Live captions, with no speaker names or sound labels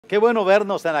Qué bueno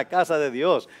vernos en la casa de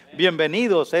Dios.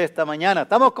 Bienvenidos esta mañana.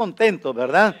 Estamos contentos,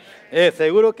 ¿verdad?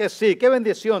 Seguro que sí. Qué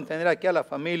bendición tener aquí a la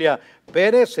familia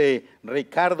Pérez,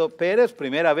 Ricardo Pérez,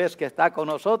 primera vez que está con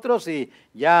nosotros y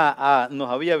ya nos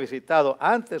había visitado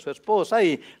antes su esposa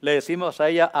y le decimos a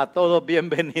ella a todos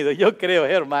bienvenidos. Yo creo,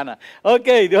 hermana. Ok,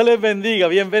 Dios les bendiga.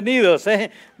 Bienvenidos.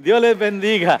 Dios les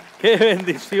bendiga. Qué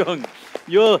bendición.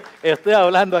 Yo estoy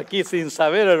hablando aquí sin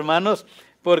saber, hermanos,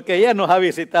 porque ella nos ha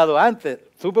visitado antes.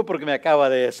 Supe porque me acaba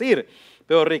de decir.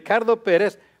 Pero Ricardo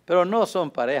Pérez, pero no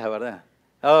son pareja, ¿verdad?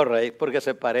 All right, porque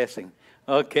se parecen.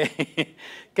 Ok.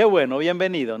 Qué bueno,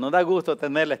 bienvenido. Nos da gusto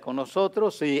tenerles con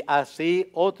nosotros y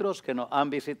así otros que nos han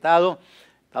visitado.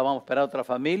 Estábamos esperando otra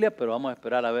familia, pero vamos a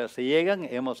esperar a ver si llegan.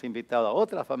 Hemos invitado a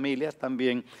otras familias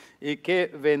también. Y qué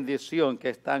bendición que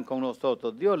están con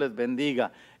nosotros. Dios les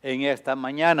bendiga en esta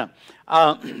mañana.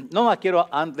 No más quiero,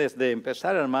 antes de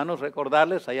empezar, hermanos,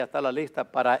 recordarles, allá está la lista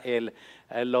para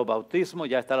los bautismos,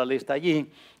 ya está la lista allí.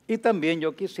 Y también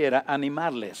yo quisiera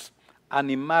animarles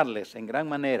en gran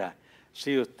manera.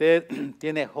 Si usted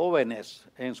tiene jóvenes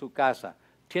en su casa,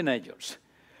 teenagers,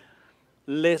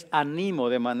 les animo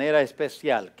de manera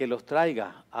especial que los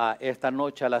traiga a esta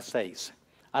noche a las 6.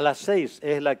 A las 6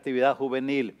 es la actividad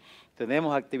juvenil.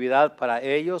 Tenemos actividad para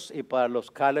ellos y para los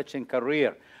college and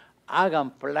career.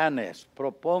 Hagan planes,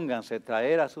 propónganse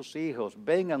traer a sus hijos.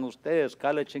 Vengan ustedes,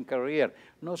 college and career.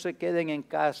 No se queden en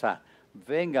casa.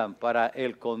 Vengan para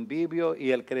el convivio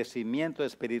y el crecimiento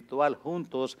espiritual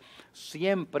juntos.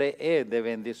 Siempre es de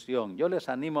bendición. Yo les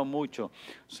animo mucho.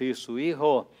 Si su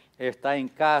hijo está en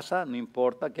casa, no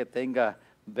importa que tenga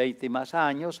 20 y más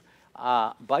años,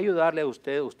 va a ayudarle a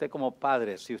usted como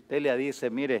padre. Si usted le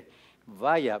dice, mire,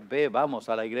 vaya, vamos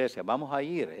a la iglesia, vamos a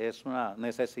ir, es una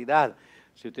necesidad.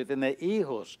 Si usted tiene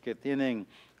hijos que tienen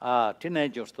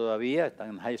teenagers todavía, están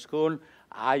en high school,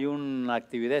 hay una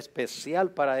actividad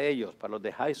especial para ellos, para los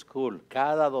de high school,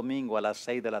 cada domingo a las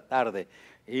 6 de la tarde.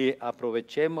 Y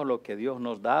aprovechemos lo que Dios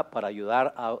nos da para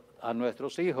ayudar a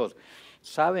nuestros hijos.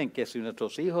 Saben que si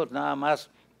nuestros hijos nada más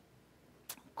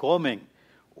comen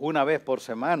una vez por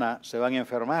semana, se van a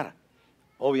enfermar.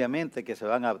 Obviamente que se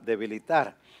van a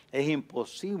debilitar. Es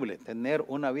imposible tener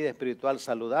una vida espiritual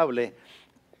saludable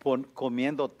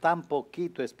comiendo tan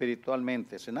poquito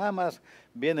espiritualmente. Si nada más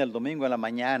viene el domingo en la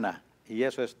mañana y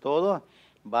eso es todo,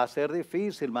 va a ser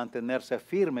difícil mantenerse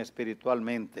firme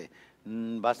espiritualmente.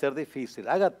 Va a ser difícil.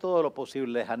 Haga todo lo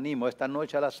posible. Les animo. Esta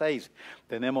noche a las 6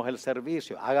 tenemos el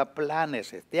servicio. Haga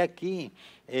planes. Esté aquí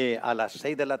a las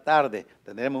 6 de la tarde.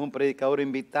 Tendremos un predicador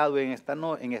invitado en esta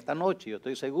noche. Yo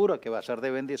estoy seguro que va a ser de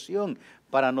bendición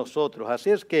para nosotros. Así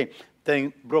es que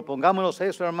propongámonos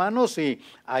eso, hermanos, y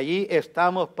allí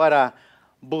estamos para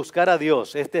buscar a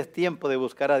Dios. Este es tiempo de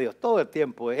buscar a Dios. Todo el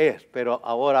tiempo es, pero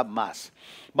ahora más.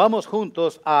 Vamos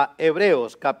juntos a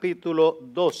Hebreos capítulo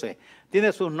 12.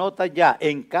 Tiene sus notas ya.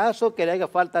 En caso que le haga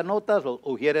falta notas, los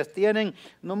ujieres tienen,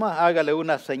 nomás hágale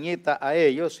una ceñita a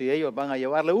ellos y ellos van a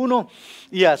llevarle uno.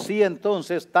 Y así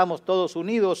entonces estamos todos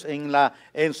unidos en la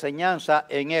enseñanza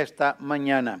en esta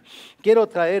mañana. Quiero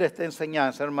traer esta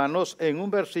enseñanza, hermanos, en un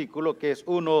versículo que es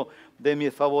uno de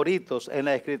mis favoritos en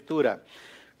la Escritura.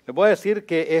 Les voy a decir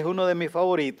que es uno de mis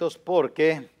favoritos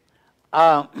porque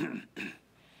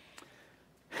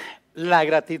la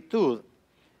gratitud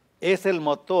es el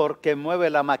motor que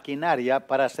mueve la maquinaria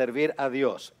para servir a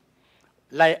Dios.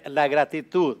 La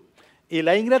gratitud. Y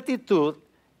la ingratitud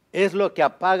es lo que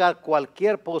apaga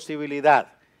cualquier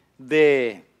posibilidad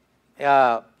de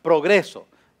progreso,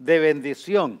 de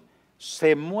bendición.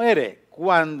 Se muere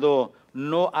cuando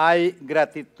no hay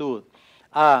gratitud.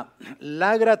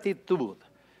 La gratitud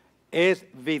es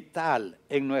vital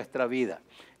en nuestra vida.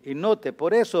 Y note,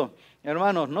 por eso,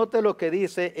 hermanos, note lo que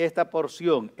dice esta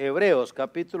porción, Hebreos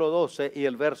capítulo 12 y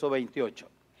el verso 28.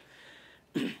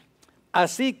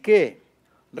 Así que,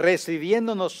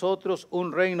 recibiendo nosotros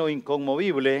un reino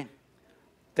inconmovible,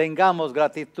 tengamos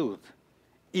gratitud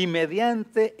y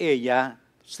mediante ella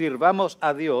sirvamos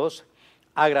a Dios,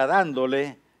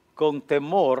 agradándole con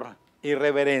temor y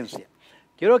reverencia.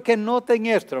 Quiero que noten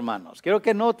esto, hermanos. Quiero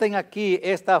que noten aquí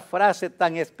esta frase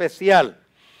tan especial.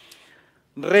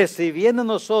 Recibiendo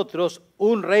nosotros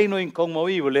un reino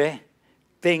inconmovible,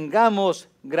 tengamos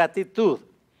gratitud.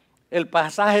 El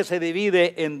pasaje se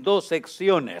divide en dos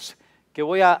secciones que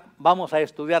vamos a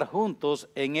estudiar juntos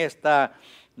en esta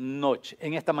noche,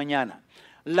 en esta mañana.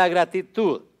 La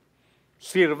gratitud.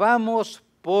 Sirvamos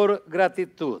por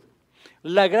gratitud.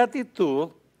 La gratitud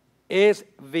es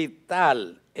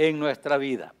vital en nuestra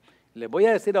vida. Les voy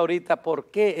a decir ahorita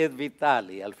por qué es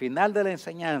vital y al final de la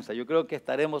enseñanza yo creo que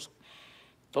estaremos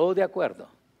todos de acuerdo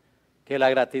que la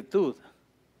gratitud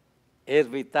es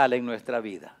vital en nuestra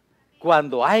vida.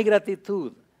 Cuando hay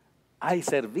gratitud, hay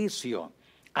servicio.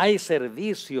 Hay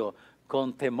servicio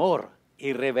con temor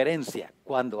y reverencia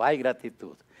cuando hay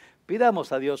gratitud.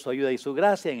 Pidamos a Dios su ayuda y su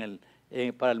gracia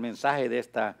para el mensaje de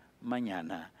esta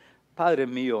mañana. Padre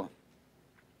mío,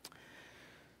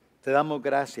 te damos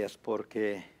gracias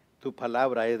porque tu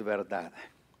palabra es verdad.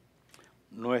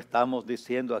 No estamos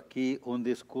diciendo aquí un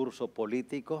discurso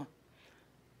político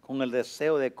con el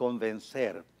deseo de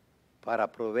convencer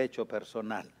para provecho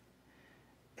personal.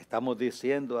 Estamos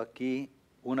diciendo aquí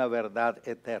una verdad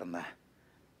eterna,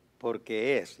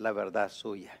 porque es la verdad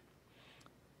suya.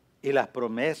 Y las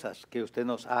promesas que usted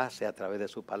nos hace a través de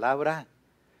su palabra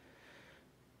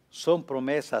son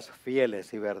promesas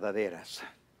fieles y verdaderas.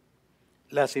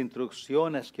 Las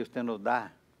instrucciones que usted nos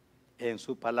da en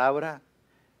su palabra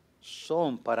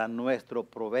son para nuestro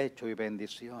provecho y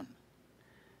bendición.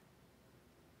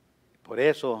 Por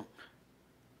eso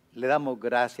le damos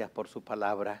gracias por su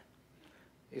palabra.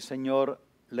 Y Señor,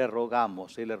 le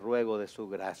rogamos y le ruego de su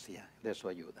gracia, de su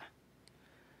ayuda.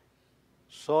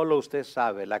 Solo usted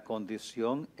sabe la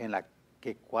condición en la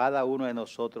que cada uno de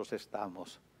nosotros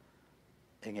estamos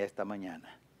en esta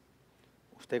mañana.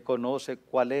 Usted conoce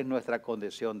cuál es nuestra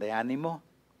condición de ánimo,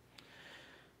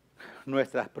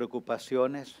 nuestras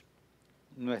preocupaciones,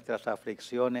 nuestras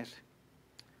aflicciones,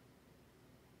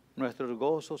 nuestros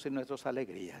gozos y nuestras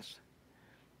alegrías,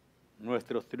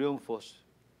 nuestros triunfos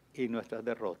y nuestras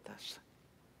derrotas.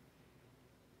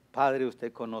 Padre,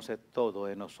 usted conoce todo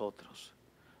de nosotros,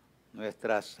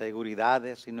 nuestras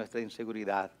seguridades y nuestra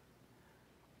inseguridad,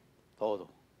 todo.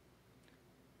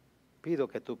 Pido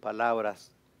que tu palabra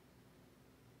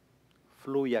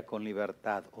fluya con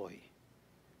libertad hoy.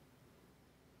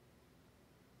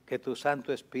 Que tu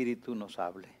Santo Espíritu nos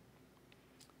hable.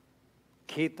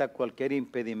 Quita cualquier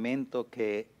impedimento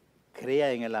que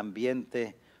crea en el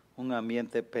ambiente un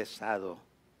ambiente pesado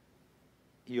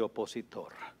y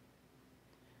opositor.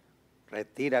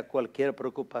 Retira cualquier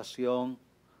preocupación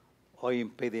o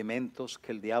impedimentos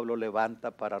que el diablo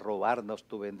levanta para robarnos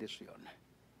tu bendición.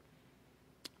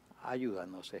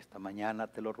 Ayúdanos esta mañana,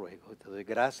 te lo ruego. Te doy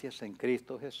gracias en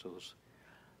Cristo Jesús.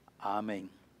 Amén.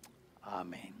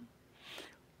 Amén.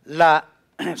 La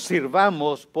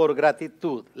sirvamos por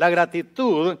gratitud. La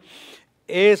gratitud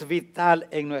es vital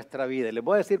en nuestra vida. Les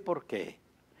voy a decir por qué.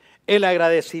 El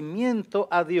agradecimiento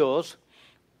a Dios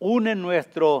une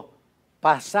nuestro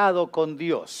pasado con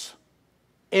Dios.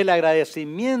 El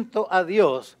agradecimiento a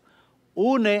Dios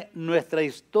une nuestra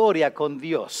historia con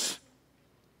Dios.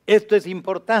 Esto es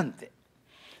importante.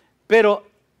 Pero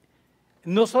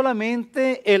no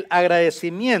solamente el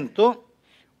agradecimiento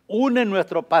une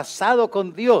nuestro pasado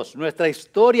con Dios, nuestra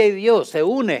historia y Dios se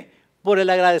une por el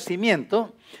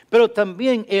agradecimiento, pero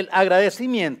también el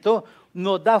agradecimiento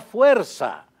nos da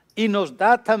fuerza y nos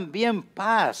da también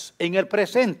paz en el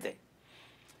presente.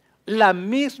 La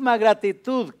misma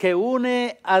gratitud que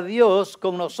une a Dios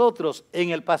con nosotros en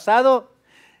el pasado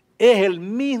es el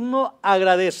mismo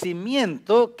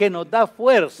agradecimiento que nos da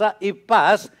fuerza y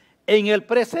paz en el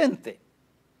presente.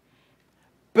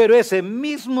 Pero ese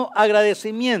mismo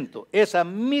agradecimiento, esa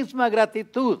misma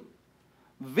gratitud,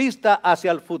 vista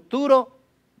hacia el futuro,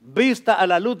 vista a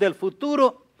la luz del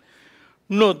futuro,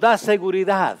 nos da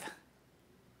seguridad,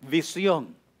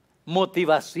 visión,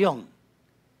 motivación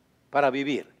para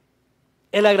vivir.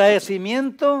 El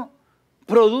agradecimiento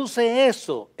produce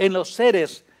eso en los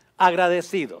seres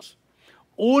agradecidos.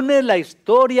 Une la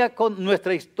historia con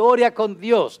nuestra historia con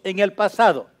Dios en el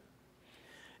pasado.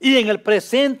 Y en el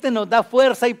presente nos da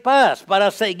fuerza y paz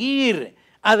para seguir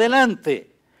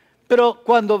adelante. Pero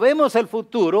cuando vemos el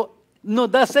futuro, nos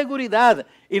da seguridad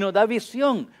y nos da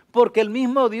visión. Porque el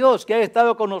mismo Dios que ha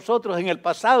estado con nosotros en el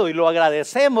pasado y lo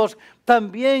agradecemos,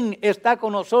 también está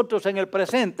con nosotros en el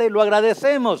presente y lo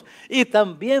agradecemos. Y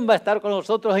también va a estar con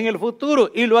nosotros en el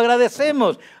futuro y lo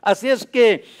agradecemos. Así es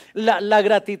que la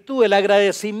gratitud, el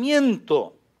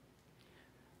agradecimiento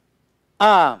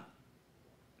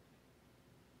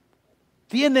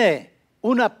tiene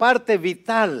una parte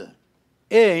vital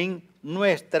en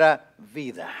nuestra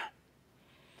vida.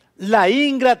 La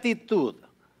ingratitud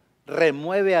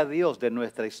remueve a Dios de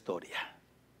nuestra historia.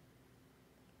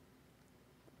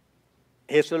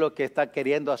 Eso es lo que está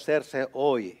queriendo hacerse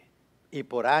hoy y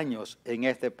por años en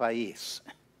este país.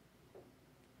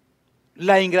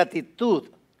 La ingratitud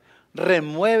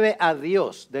remueve a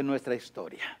Dios de nuestra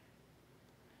historia.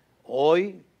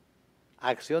 Hoy,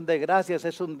 Acción de Gracias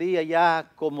es un día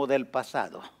ya como del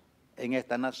pasado en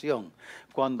esta nación,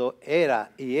 cuando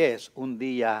era y es un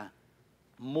día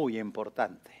muy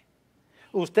importante.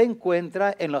 Usted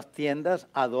encuentra en las tiendas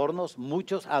adornos,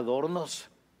 muchos adornos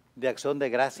de Acción de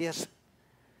Gracias.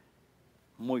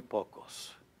 muy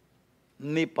pocos.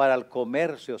 Ni para el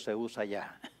comercio se usa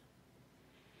ya.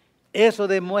 Eso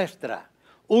demuestra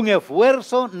un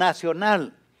esfuerzo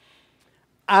nacional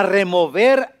a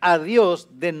remover a Dios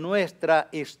de nuestra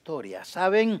historia.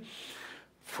 ¿Saben?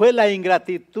 Fue la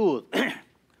ingratitud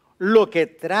lo que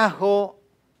trajo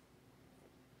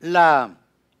la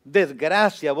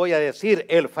desgracia, voy a decir,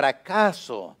 el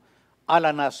fracaso a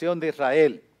la nación de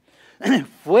Israel.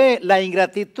 Fue la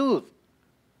ingratitud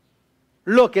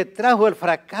lo que trajo el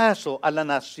fracaso a la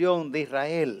nación de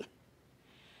Israel.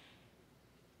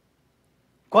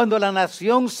 Cuando la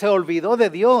nación se olvidó de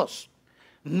Dios,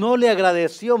 no le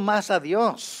agradeció más a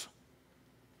Dios,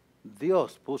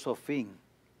 Dios puso fin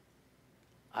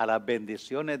a las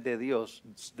bendiciones de Dios,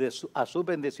 a sus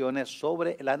bendiciones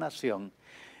sobre la nación,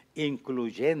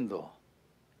 incluyendo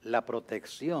la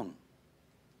protección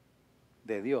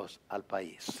de Dios al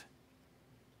país.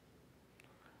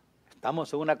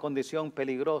 Estamos en una condición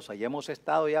peligrosa y hemos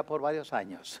estado ya por varios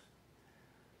años,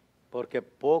 porque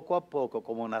poco a poco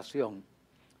como nación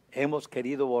hemos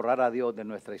querido borrar a Dios de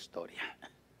nuestra historia.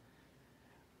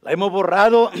 La hemos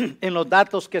borrado en los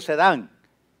datos que se dan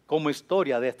como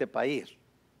historia de este país.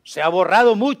 Se ha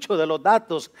borrado mucho de los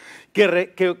datos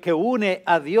que une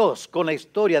a Dios con la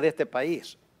historia de este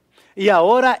país. Y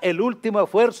ahora el último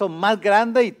esfuerzo más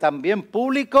grande y también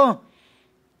público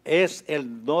es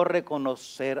el no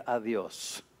reconocer a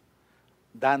Dios,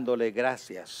 dándole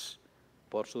gracias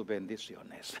por sus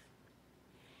bendiciones.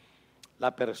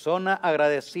 La persona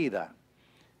agradecida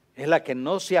es la que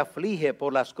no se aflige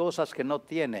por las cosas que no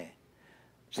tiene,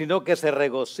 sino que se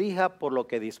regocija por lo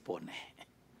que dispone.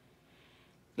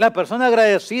 La persona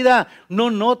agradecida no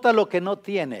nota lo que no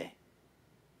tiene,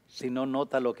 sino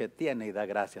nota lo que tiene y da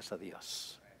gracias a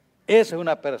Dios. Esa es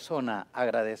una persona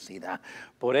agradecida.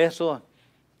 Por eso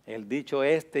el dicho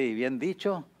y bien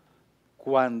dicho,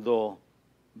 cuando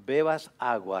bebas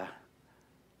agua,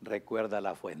 recuerda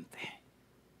la fuente.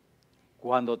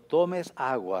 Cuando tomes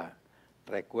agua,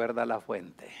 recuerda la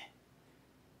fuente.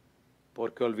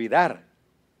 Porque olvidar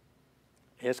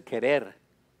es querer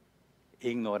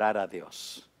ignorar a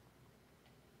Dios.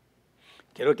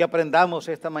 Quiero que aprendamos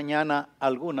esta mañana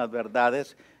algunas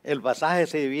verdades. El pasaje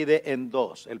se divide en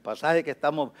dos. El pasaje que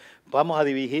vamos a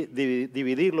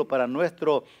dividirlo para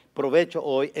nuestro provecho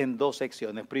hoy en dos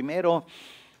secciones. Primero,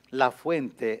 la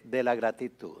fuente de la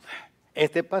gratitud.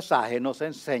 Este pasaje nos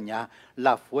enseña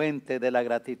la fuente de la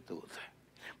gratitud.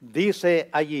 Dice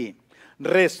allí,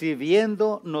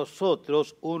 recibiendo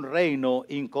nosotros un reino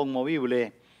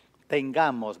inconmovible,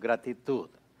 tengamos gratitud.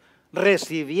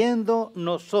 Recibiendo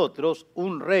nosotros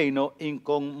un reino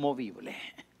inconmovible.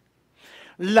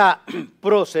 La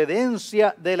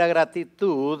procedencia de la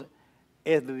gratitud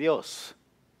es Dios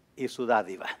y su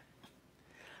dádiva.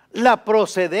 La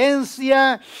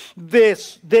procedencia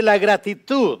de la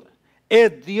gratitud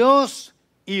es Dios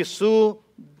y su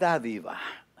dádiva.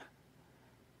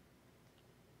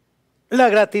 La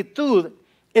gratitud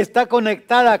está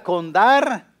conectada con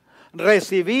dar,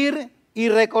 recibir y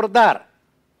recordar.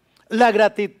 La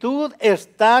gratitud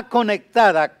está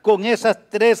conectada con esas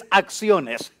tres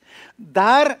acciones: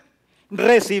 dar,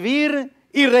 recibir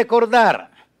y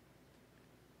recordar.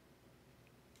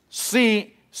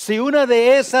 Si una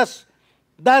de esas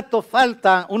datos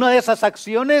falta, una de esas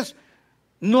acciones,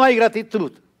 no hay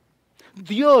gratitud.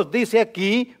 Dios, dice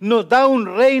aquí, nos da un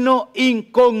reino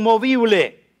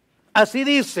inconmovible. Así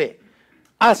dice.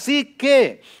 Así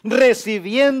que,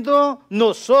 recibiendo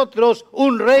nosotros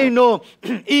un reino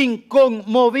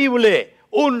inconmovible.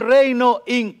 Un reino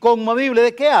inconmovible.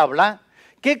 ¿De qué habla?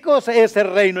 ¿Qué cosa es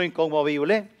el reino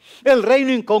inconmovible? El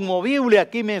reino inconmovible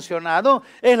aquí mencionado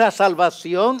es la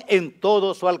salvación en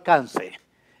todo su alcance.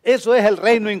 Eso es el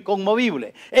reino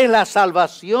inconmovible. Es la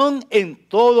salvación en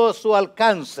todo su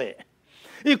alcance.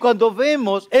 Y cuando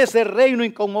vemos ese reino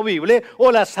inconmovible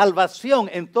o la salvación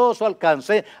en todo su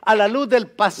alcance a la luz del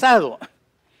pasado,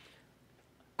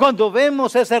 cuando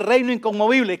vemos ese reino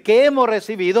inconmovible que hemos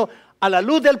recibido a la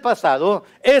luz del pasado,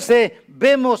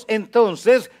 vemos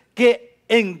entonces que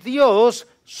en Dios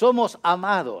somos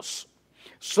amados,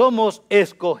 somos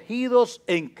escogidos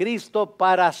en Cristo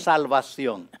para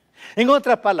salvación. En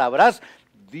otras palabras,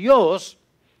 Dios,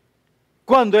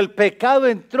 cuando el pecado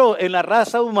entró en la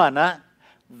raza humana,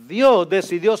 Dios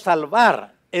decidió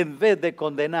salvar en vez de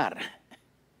condenar.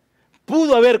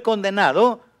 Pudo haber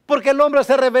condenado porque el hombre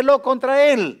se rebeló contra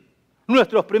él.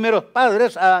 Nuestros primeros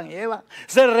padres, Adán y Eva,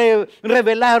 se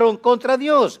rebelaron contra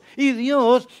Dios. Y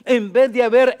Dios, en vez de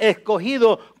haber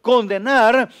escogido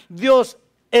condenar, Dios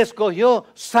escogió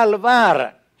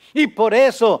salvar. Y por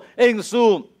eso en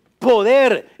su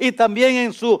poder y también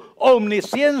en su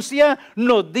omnisciencia,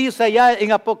 nos dice ya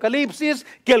en Apocalipsis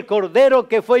que el Cordero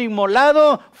que fue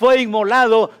inmolado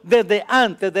desde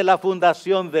antes de la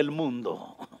fundación del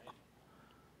mundo.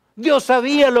 Dios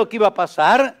sabía lo que iba a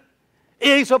pasar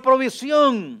e hizo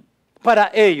provisión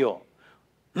para ello.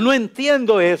 No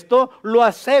entiendo esto, lo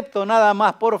acepto nada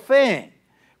más por fe.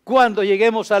 Cuando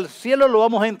lleguemos al cielo lo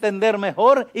vamos a entender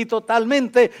mejor y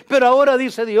totalmente. Pero ahora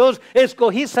dice Dios,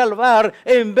 escogí salvar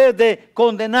en vez de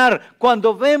condenar.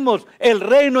 Cuando vemos el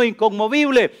reino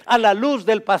inconmovible a la luz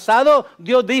del pasado,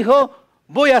 Dios dijo,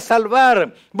 voy a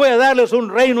salvar, voy a darles un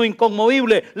reino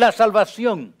inconmovible, la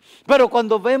salvación. Pero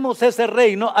cuando vemos ese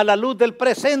reino a la luz del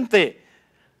presente,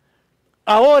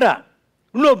 ahora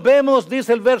nos vemos,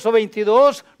 dice el verso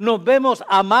 22, nos vemos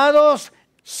amados,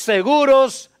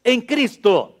 seguros en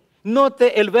Cristo.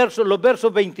 Note los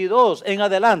versos 22 en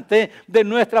adelante de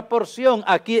nuestra porción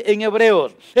aquí en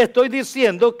Hebreos. Estoy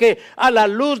diciendo que a la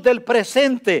luz del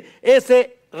presente,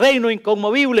 ese reino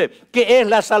inconmovible que es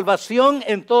la salvación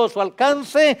en todo su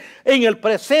alcance, en el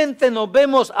presente nos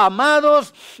vemos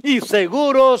amados y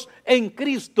seguros en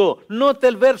Cristo. Note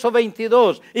el verso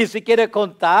 22 y si quiere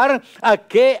contar a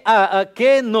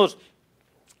qué nos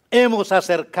hemos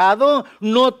acercado,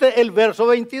 note el verso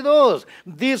 22.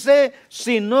 Dice,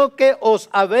 sino que os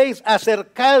habéis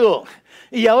acercado.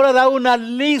 Y ahora da una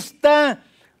lista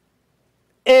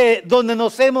donde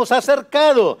nos hemos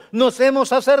acercado. Nos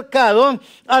hemos acercado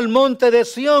al monte de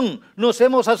Sión. Nos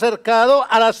hemos acercado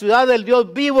a la ciudad del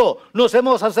Dios vivo. Nos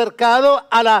hemos acercado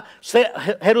a la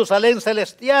Jerusalén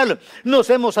celestial. Nos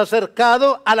hemos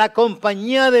acercado a la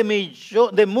compañía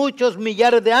de muchos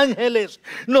millares de ángeles.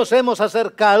 Nos hemos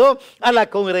acercado a la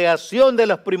congregación de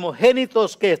los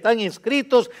primogénitos que están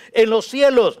inscritos en los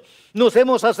cielos. Nos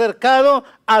hemos acercado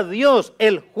a Dios,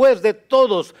 el juez de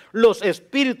todos, los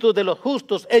espíritus de los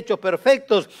justos hechos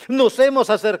perfectos. Nos hemos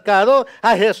acercado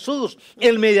a Jesús,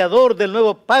 el mediador del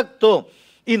nuevo pacto.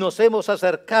 Y nos hemos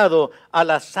acercado a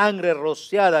la sangre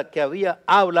rociada que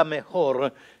habla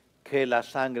mejor que la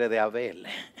sangre de Abel.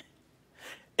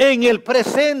 En el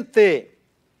presente,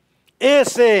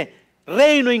 ese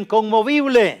reino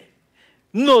inconmovible,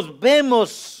 nos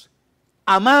vemos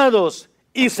amados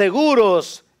y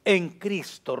seguros en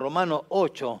Cristo. Romanos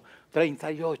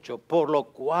 8:38, por lo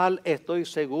cual estoy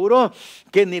seguro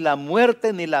que ni la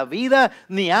muerte, ni la vida,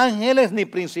 ni ángeles, ni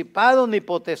principados, ni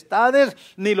potestades,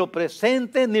 ni lo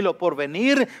presente, ni lo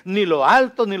porvenir, ni lo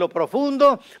alto, ni lo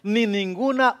profundo, ni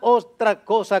ninguna otra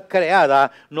cosa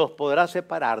creada nos podrá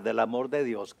separar del amor de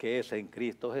Dios que es en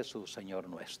Cristo Jesús, Señor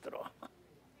nuestro.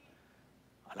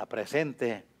 A la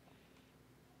presente,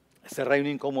 ese reino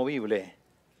inconmovible,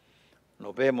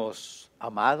 nos vemos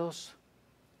amados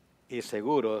y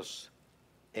seguros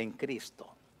en Cristo.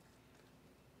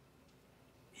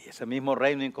 Y ese mismo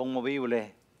reino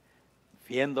inconmovible,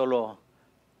 viéndolo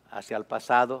hacia el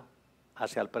pasado,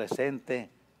 hacia el presente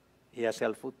y hacia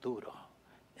el futuro.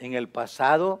 En el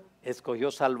pasado escogió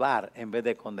salvar en vez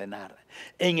de condenar.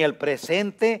 En el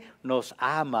presente nos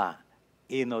ama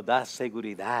y nos da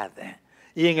seguridad.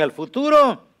 Y en el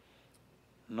futuro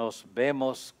nos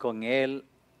vemos con Él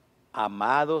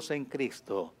amados en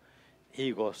Cristo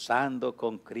y gozando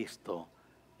con Cristo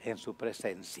en su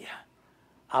presencia.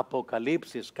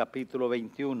 Apocalipsis capítulo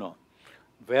 21,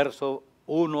 verso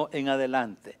 1 en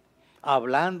adelante.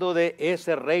 Hablando de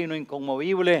ese reino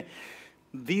inconmovible,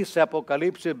 dice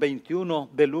Apocalipsis 21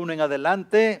 del 1 en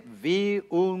adelante, vi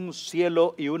un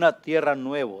cielo y una tierra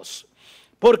nuevos,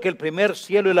 porque el primer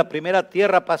cielo y la primera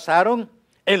tierra pasaron.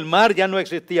 El mar ya no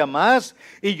existía más,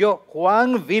 y yo,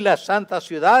 Juan, vi la santa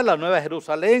ciudad, la nueva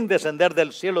Jerusalén, descender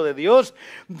del cielo de Dios,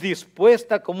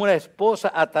 dispuesta como una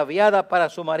esposa ataviada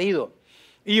para su marido.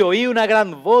 Y oí una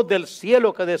gran voz del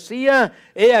cielo que decía,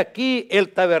 he aquí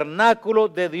el tabernáculo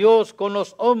de Dios con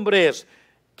los hombres.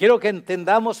 Quiero que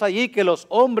entendamos allí que los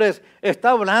hombres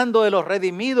está hablando de los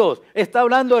redimidos, está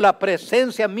hablando de la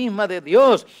presencia misma de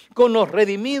Dios con los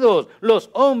redimidos.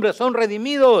 Los hombres son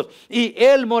redimidos y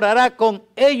Él morará con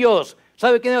ellos.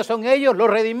 ¿Sabe quiénes son ellos? Los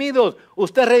redimidos.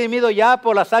 ¿Usted es redimido ya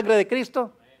por la sangre de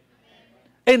Cristo?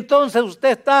 Entonces usted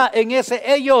está en ese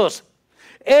ellos,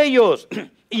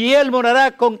 y Él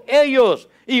morará con ellos.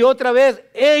 Y otra vez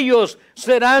ellos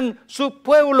serán su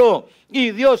pueblo y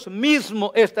Dios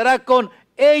mismo estará con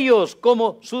ellos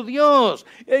como su Dios.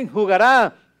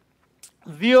 Enjugará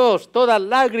Dios toda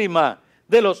lágrima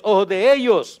de los ojos de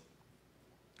ellos.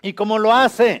 ¿Y cómo lo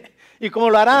hace? ¿Y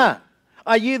cómo lo hará?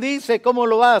 Allí dice cómo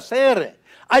lo va a hacer.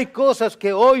 Hay cosas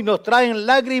que hoy nos traen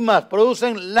lágrimas,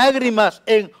 producen lágrimas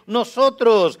en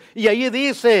nosotros. Y allí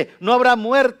dice, no habrá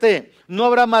muerte, no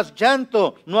habrá más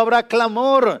llanto, no habrá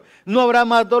clamor, no habrá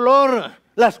más dolor.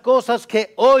 las cosas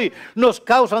que hoy nos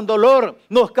causan dolor,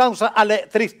 nos causa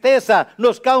tristeza,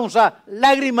 nos causa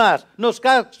lágrimas, nos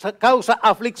causa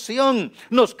aflicción,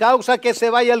 nos causa que se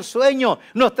vaya el sueño,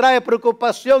 nos trae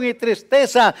preocupación y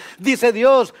tristeza. Dice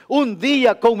Dios, un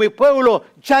día con mi pueblo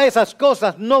ya esas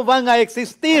cosas no van a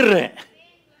existir.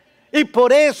 Y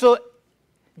por eso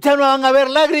ya no van a haber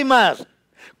lágrimas.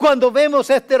 Cuando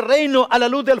vemos este reino a la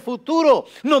luz del futuro,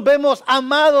 nos vemos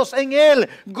amados en Él,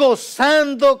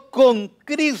 gozando con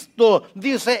Cristo.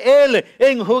 Dice Él,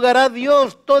 enjugará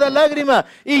Dios toda lágrima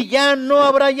y ya no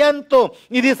habrá llanto.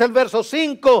 Y dice el verso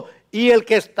 5, y el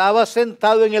que estaba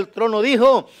sentado en el trono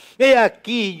dijo, he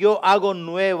aquí yo hago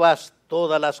nuevas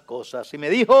todas las cosas. Y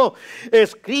me dijo,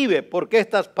 escribe, porque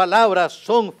estas palabras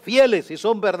son fieles y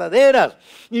son verdaderas.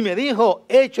 Y me dijo,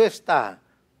 hecho está,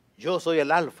 yo soy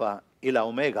el alfa y la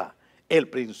omega, el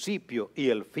principio y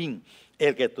el fin.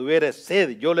 El que tuviere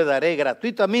sed, yo le daré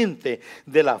gratuitamente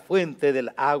de la fuente del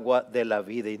agua de la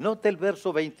vida. Y note el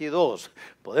verso 22.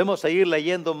 Podemos seguir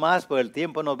leyendo más, pero el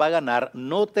tiempo nos va a ganar.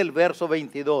 Note el verso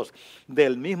 22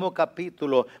 del mismo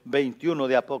capítulo 21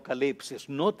 de Apocalipsis.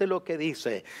 Note lo que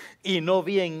dice. Y no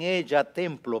vi en ella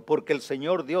templo, porque el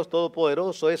Señor Dios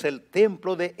Todopoderoso es el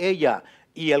templo de ella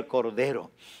y el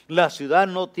Cordero. La ciudad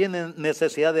no tiene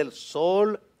necesidad del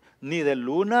sol ni de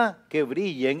luna que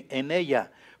brillen en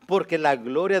ella, porque la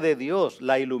gloria de Dios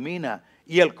la ilumina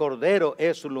y el Cordero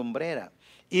es su lumbrera.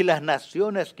 Y las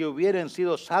naciones que hubieren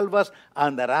sido salvas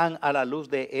andarán a la luz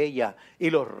de ella, y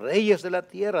los reyes de la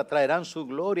tierra traerán su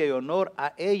gloria y honor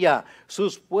a ella.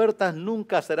 Sus puertas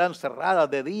nunca serán cerradas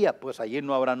de día, pues allí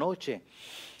no habrá noche.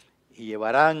 Y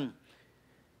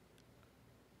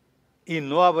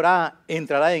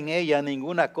entrará en ella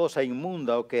ninguna cosa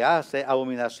inmunda o que hace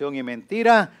abominación y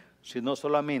mentira, sino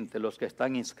solamente los que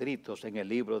están inscritos en el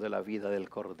libro de la vida del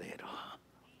Cordero.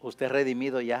 ¿Usted es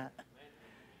redimido ya?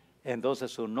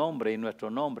 Entonces su nombre y nuestro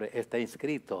nombre está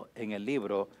inscrito en el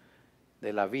libro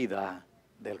de la vida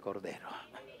del Cordero.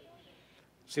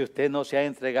 Si usted no se ha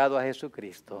entregado a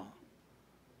Jesucristo,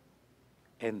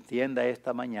 entienda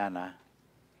esta mañana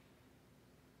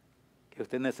que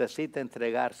usted necesita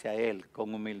entregarse a Él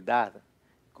con humildad,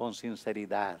 con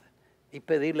sinceridad y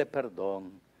pedirle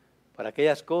perdón para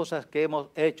aquellas cosas que hemos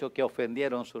hecho que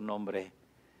ofendieron su nombre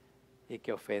y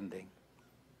que ofenden.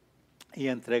 Y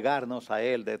entregarnos a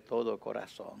Él de todo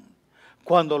corazón.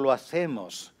 Cuando lo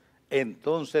hacemos,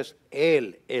 entonces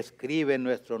Él escribe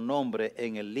nuestro nombre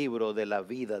en el libro de la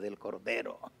vida del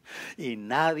Cordero. Y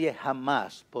nadie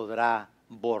jamás podrá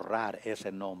borrar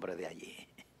ese nombre de allí.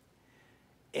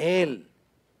 Él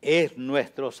es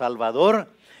nuestro Salvador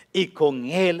y con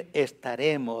Él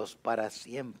estaremos para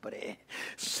siempre,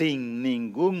 sin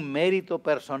ningún mérito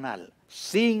personal,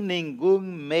 sin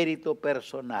ningún mérito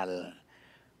personal.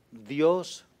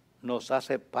 Dios nos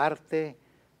hace parte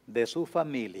de su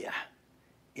familia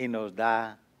y nos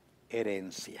da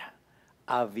herencia,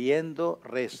 habiendo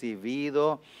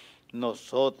recibido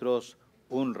nosotros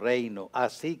un reino.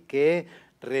 Así que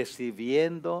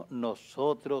recibiendo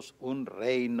nosotros un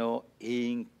reino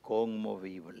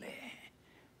inconmovible,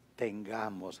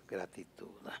 tengamos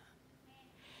gratitud.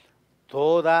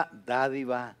 Toda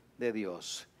dádiva de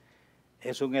Dios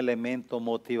es un elemento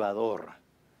motivador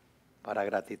para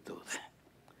gratitud.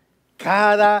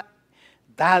 Cada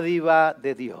dádiva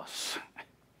de Dios.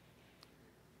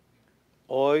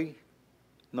 Hoy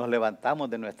nos levantamos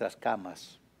de nuestras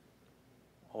camas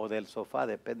o del sofá,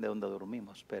 depende de donde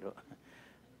dormimos, pero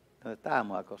donde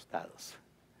estábamos acostados,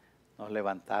 nos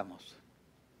levantamos,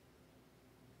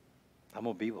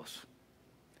 estamos vivos,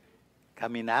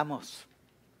 caminamos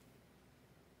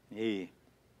y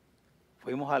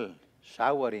fuimos al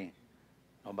shower y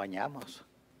nos bañamos.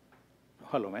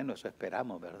 A lo menos eso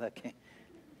esperamos, ¿verdad? Que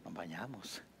nos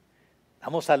bañamos.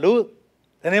 Damos salud,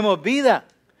 tenemos vida.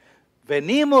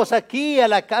 Venimos aquí a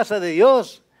la casa de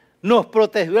Dios, nos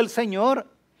protegió el Señor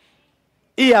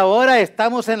y ahora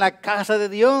estamos en la casa de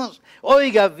Dios.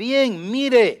 Oiga bien,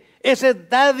 mire, esa es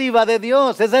dádiva de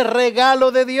Dios, ese es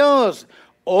regalo de Dios.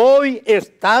 Hoy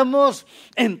estamos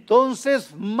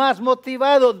entonces más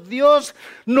motivados. Dios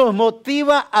nos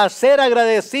motiva a ser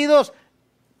agradecidos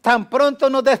tan pronto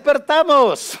nos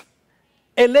despertamos.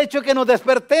 El hecho que nos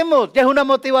despertemos ya es una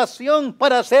motivación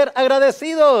para ser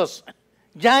agradecidos.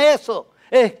 Ya eso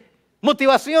es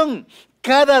motivación.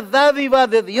 Cada dádiva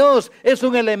de Dios es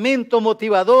un elemento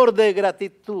motivador de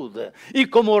gratitud. Y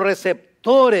como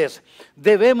receptores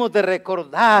debemos de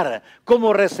recordar,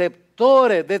 como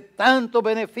receptores de tantos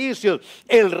beneficios,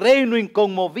 el reino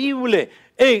inconmovible,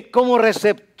 como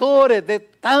receptores de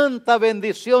tanta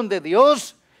bendición de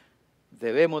Dios,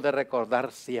 debemos de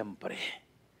recordar siempre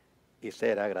y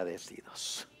ser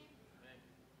agradecidos.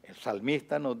 El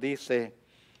salmista nos dice,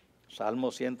 Salmo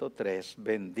 103,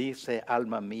 bendice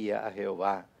alma mía a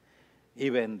Jehová y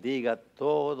bendiga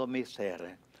todo mi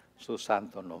ser su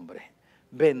santo nombre.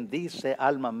 Bendice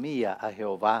alma mía a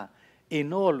Jehová y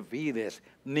no olvides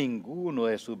ninguno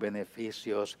de sus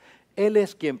beneficios. Él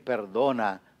es quien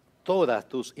perdona todas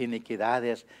tus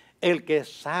iniquidades, el que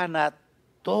sana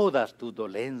todas tus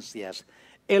dolencias,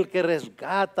 el que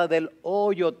resgata del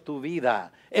hoyo tu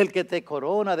vida, el que te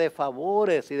corona de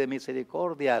favores y de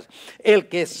misericordias, el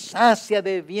que sacia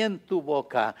de bien tu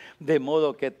boca, de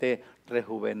modo que te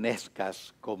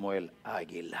rejuvenezcas como el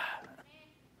águila.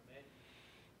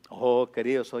 Oh,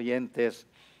 queridos oyentes,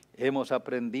 hemos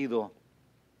aprendido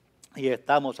y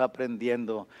estamos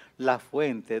aprendiendo la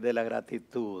fuente de la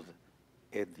gratitud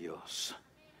es Dios.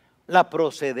 La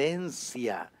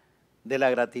procedencia de la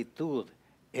gratitud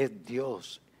es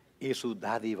Dios y sus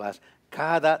dádivas,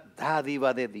 cada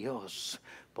dádiva de Dios.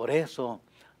 Por eso,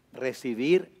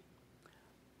 recibir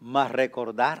más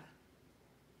recordar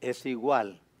es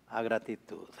igual a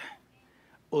gratitud.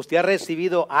 ¿Usted ha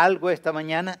recibido algo esta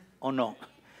mañana o no?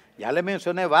 Ya le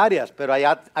mencioné varias, pero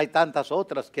hay tantas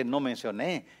otras que no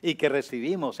mencioné y que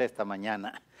recibimos esta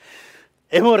mañana.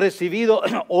 Hemos recibido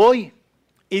hoy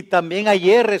y también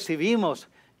ayer recibimos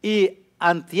y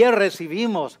antier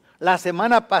recibimos. La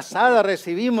semana pasada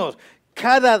recibimos.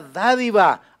 Cada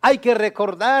dádiva hay que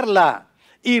recordarla.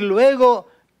 Y luego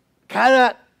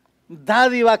cada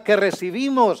dádiva que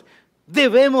recibimos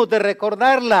debemos de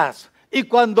recordarlas. Y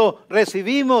cuando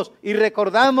recibimos y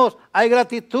recordamos, hay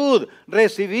gratitud.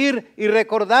 Recibir y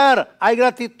recordar, hay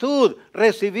gratitud.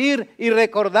 Recibir y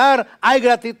recordar, hay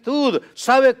gratitud.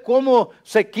 ¿Sabe cómo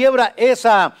se quiebra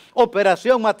esa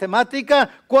operación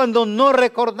matemática? Cuando no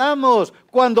recordamos,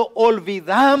 cuando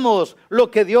olvidamos lo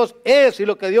que Dios es y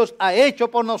lo que Dios ha hecho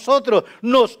por nosotros.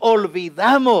 Nos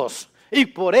olvidamos. Y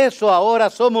por eso ahora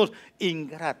somos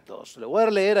ingratos. Le voy a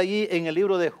leer allí en el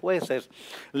libro de Jueces.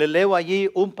 Le leo allí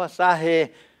un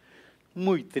pasaje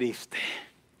muy triste.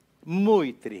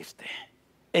 Muy triste.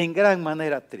 En gran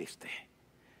manera triste.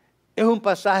 Es un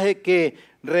pasaje que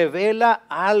revela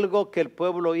algo que el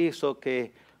pueblo hizo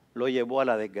que lo llevó a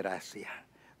la desgracia.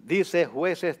 Dice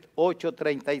Jueces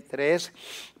 8:33,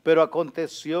 pero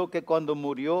aconteció que cuando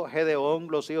murió Gedeón,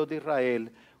 los hijos de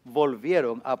Israel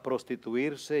volvieron a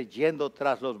prostituirse yendo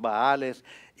tras los Baales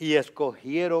y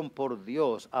escogieron por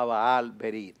Dios a Baal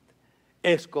Berit.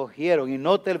 Escogieron, y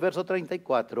note el verso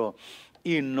 34,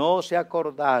 y no se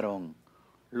acordaron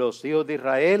los hijos de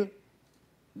Israel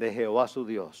de Jehová su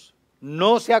Dios.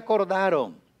 No se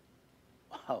acordaron.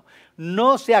 Wow,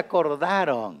 no se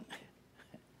acordaron.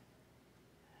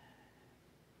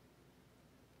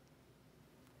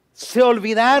 Se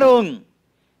olvidaron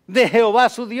de Jehová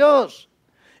su Dios.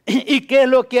 ¿Y qué es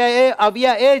lo que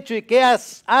había hecho y qué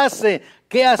hace,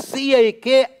 qué hacía y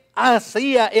qué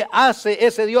hace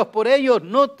ese Dios por ellos?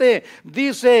 Note,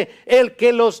 dice, el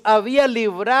que los había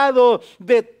librado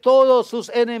de todos sus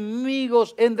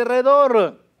enemigos en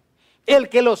derredor. El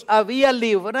que los había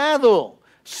librado.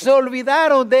 Se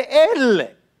olvidaron de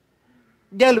él.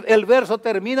 Y el verso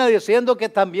termina diciendo que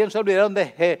también se olvidaron de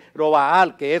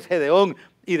Jerobaal, que es Gedeón,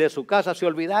 y de su casa se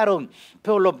olvidaron.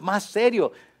 Pero lo más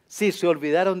serio, si se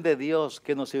olvidaron de Dios,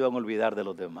 ¿qué nos iban a olvidar de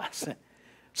los demás?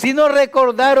 Si no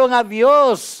recordaron a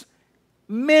Dios,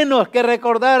 menos que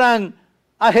recordaran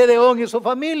a Gedeón y su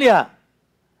familia.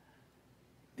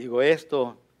 Digo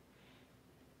esto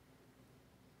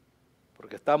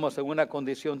porque estamos en una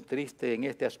condición triste en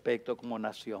este aspecto como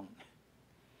nación.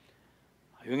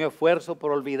 Hay un esfuerzo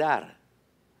por olvidar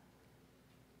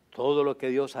todo lo que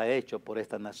Dios ha hecho por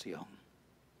esta nación.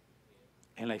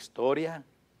 En la historia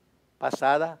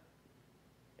pasada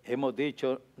hemos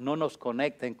dicho, no nos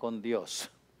conecten con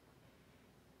Dios.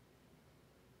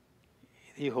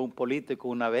 Dijo un político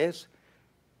una vez,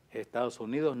 Estados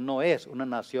Unidos no es una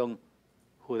nación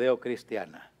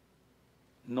judeo-cristiana.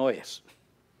 No es.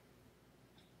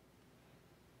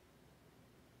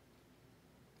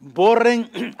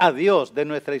 Borren a Dios de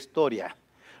nuestra historia.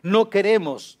 No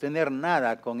queremos tener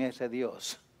nada con ese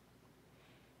Dios.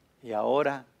 Y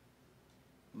ahora,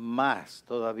 más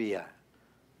todavía,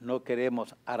 no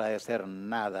queremos agradecer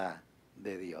nada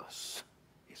de Dios.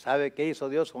 ¿Y sabe qué hizo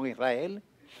Dios con Israel?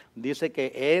 Dice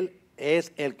que Él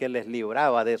es el que les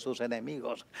libraba de sus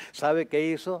enemigos. ¿Sabe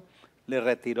qué hizo? Le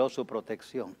retiró su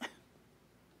protección.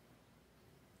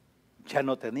 Ya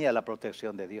no tenía la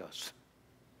protección de Dios.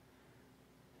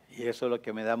 Y eso es lo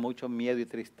que me da mucho miedo y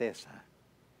tristeza.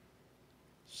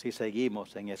 Si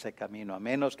seguimos en ese camino, a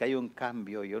menos que haya un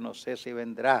cambio, yo no sé si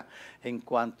vendrá en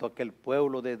cuanto a que el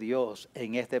pueblo de Dios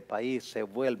en este país se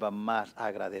vuelva más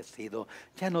agradecido.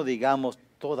 Ya no digamos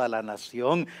toda la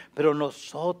nación, pero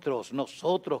nosotros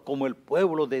como el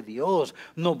pueblo de Dios,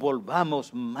 nos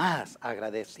volvamos más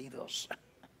agradecidos.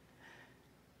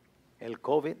 El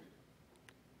COVID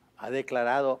ha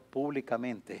declarado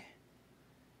públicamente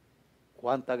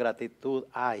cuánta gratitud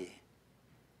hay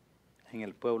en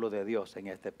el pueblo de Dios en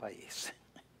este país.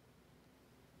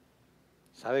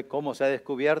 ¿Sabe cómo se ha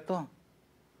descubierto?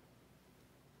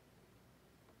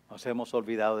 Nos hemos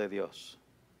olvidado de Dios.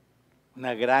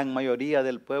 Una gran mayoría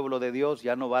del pueblo de Dios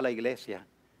ya no va a la iglesia.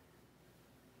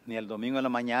 Ni el domingo en la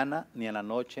mañana, ni en la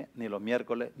noche, ni los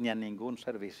miércoles, ni a ningún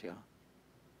servicio.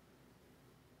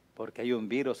 Porque hay un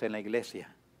virus en la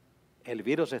iglesia. El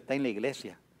virus está en la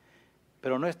iglesia.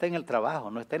 Pero no está en el trabajo,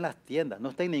 no está en las tiendas, no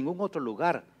está en ningún otro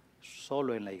lugar.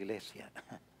 Solo en la iglesia.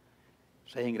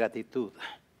 Esa es ingratitud.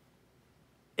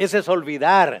 Ese es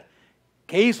olvidar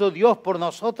qué hizo Dios por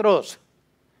nosotros.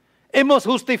 Hemos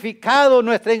justificado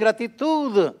nuestra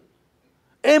ingratitud.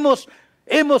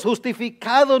 Hemos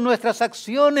justificado nuestras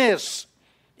acciones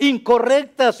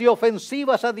incorrectas y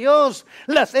ofensivas a Dios.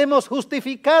 Las hemos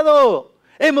justificado.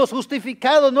 Hemos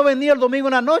justificado no venir el domingo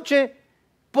en la noche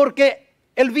porque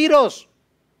el virus.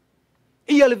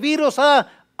 Y el virus ha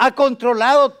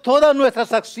controlado todas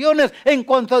nuestras acciones en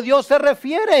cuanto a Dios se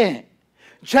refiere.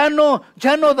 Ya no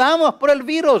damos por el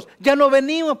virus, ya no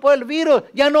venimos por el virus,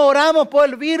 ya no oramos por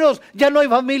el virus, ya no hay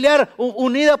familiar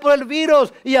unida por el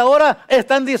virus. Y ahora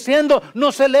están diciendo,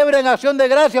 no celebren acción de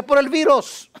gracias por el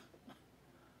virus.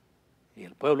 Y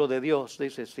el pueblo de Dios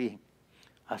dice, sí,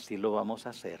 así lo vamos a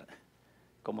hacer,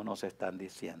 como nos están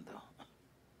diciendo.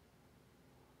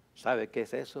 ¿Sabe qué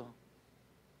es eso?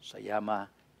 Se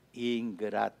llama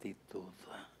ingratitud.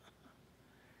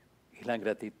 Y la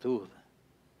ingratitud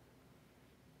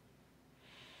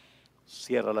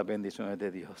cierra las bendiciones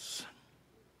de Dios.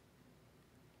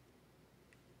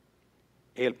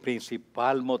 El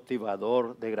principal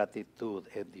motivador de gratitud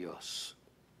es Dios.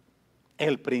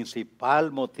 El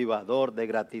principal motivador de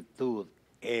gratitud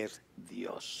es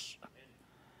Dios.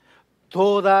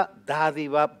 Toda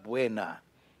dádiva buena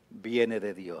viene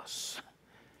de Dios.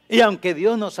 Y aunque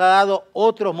Dios nos ha dado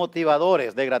otros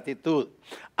motivadores de gratitud,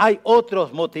 hay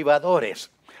otros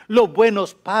motivadores. Los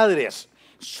buenos padres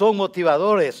son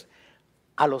motivadores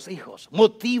a los hijos,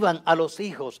 motivan a los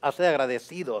hijos a ser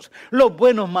agradecidos. Los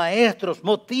buenos maestros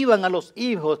motivan a los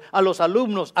hijos, a los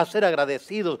alumnos a ser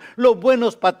agradecidos. Los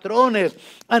buenos patrones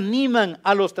animan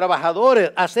a los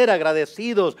trabajadores a ser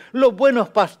agradecidos. Los buenos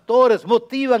pastores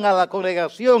motivan a la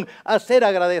congregación a ser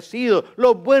agradecidos.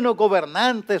 Los buenos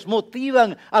gobernantes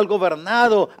motivan al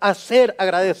gobernado a ser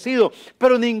agradecido.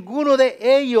 Pero ninguno de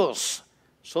ellos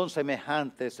son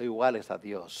semejantes o iguales a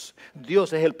Dios.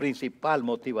 Dios es el principal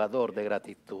motivador de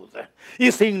gratitud.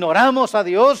 Y si ignoramos a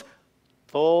Dios,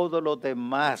 todos los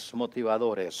demás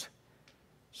motivadores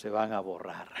se van a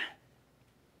borrar.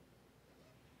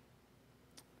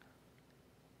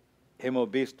 Hemos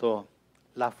visto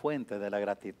la fuente de la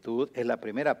gratitud en la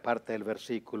primera parte del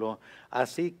versículo.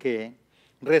 Así que,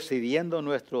 recibiendo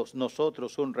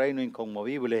nosotros un reino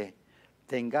inconmovible,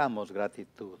 tengamos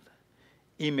gratitud.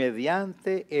 Y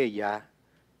mediante ella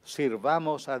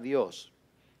sirvamos a Dios,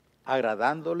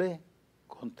 agradándole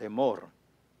con temor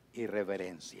y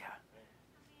reverencia.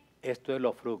 Esto es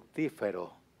lo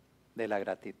fructífero de la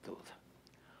gratitud.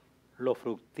 Lo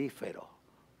fructífero,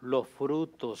 los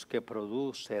frutos que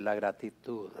produce la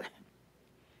gratitud.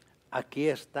 Aquí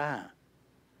está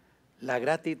la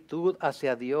gratitud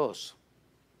hacia Dios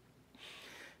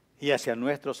y hacia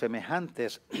nuestros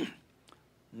semejantes.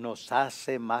 Nos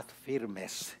hace más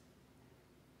firmes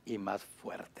y más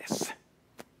fuertes.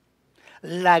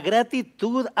 La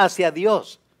gratitud hacia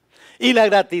Dios y la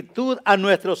gratitud a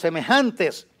nuestros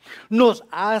semejantes nos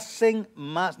hace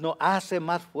más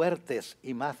fuertes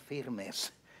y más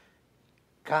firmes.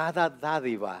 Cada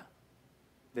dádiva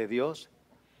de Dios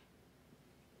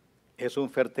es un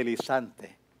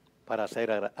fertilizante para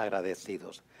ser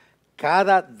agradecidos.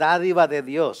 Cada dádiva de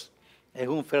Dios es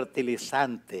un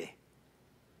fertilizante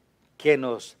que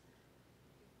nos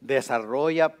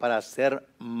desarrolla para ser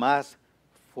más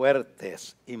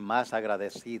fuertes y más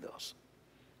agradecidos.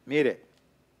 Mire,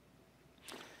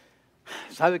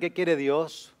 ¿sabe qué quiere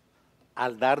Dios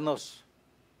al darnos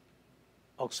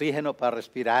oxígeno para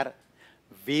respirar,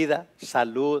 vida,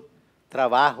 salud,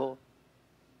 trabajo,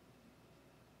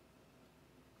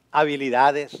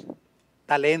 habilidades,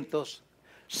 talentos?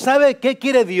 ¿Sabe qué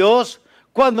quiere Dios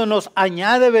cuando nos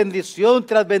añade bendición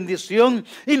tras bendición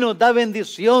y nos da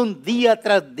bendición día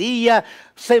tras día,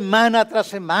 semana tras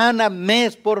semana,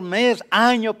 mes por mes,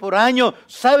 año por año.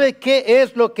 ¿Sabe qué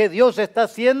es lo que Dios está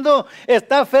haciendo?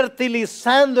 Está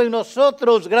fertilizando en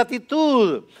nosotros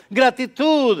gratitud,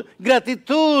 gratitud,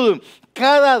 gratitud.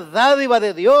 Cada dádiva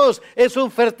de Dios es un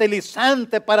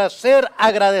fertilizante para ser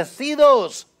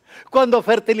agradecidos. Cuando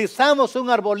fertilizamos un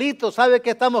arbolito, ¿sabe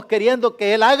qué estamos queriendo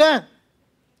que él haga?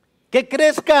 Que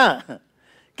crezca,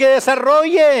 que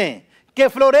desarrolle, que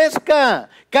florezca.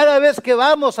 Cada vez que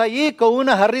vamos allí con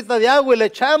una jarrita de agua y le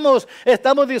echamos,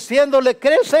 estamos diciéndole,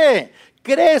 crece,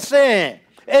 crece,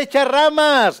 echa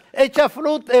ramas, echa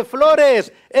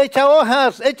flores, echa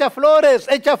hojas, echa flores,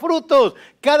 echa frutos.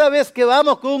 Cada vez que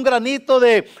vamos con un granito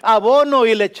de abono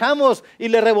y le echamos y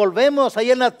le revolvemos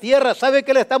ahí en la tierra, ¿sabe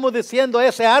qué le estamos diciendo a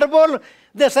ese árbol?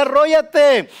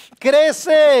 Desarróllate,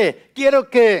 crece, quiero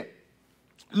que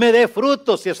me dé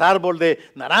frutos, si es árbol de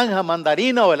naranja,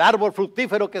 mandarina o el árbol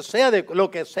fructífero que sea, de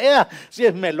lo que sea, si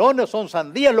es melones, son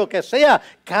sandías, lo que sea.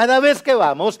 Cada vez que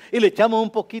vamos y le echamos un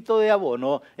poquito de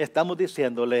abono, estamos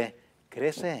diciéndole,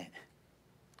 crece,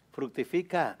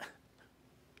 fructifica,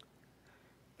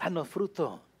 danos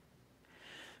fruto.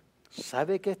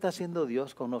 ¿Sabe qué está haciendo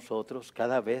Dios con nosotros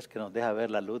cada vez que nos deja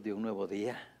ver la luz de un nuevo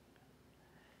día?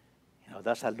 Nos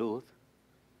da salud,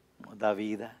 nos da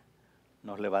vida,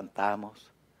 nos levantamos.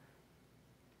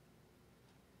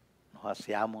 Nos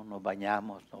aseamos, nos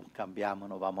bañamos, nos cambiamos,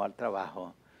 nos vamos al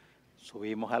trabajo,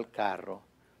 subimos al carro,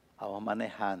 vamos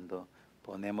manejando,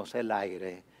 ponemos el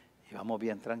aire y vamos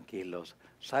bien tranquilos.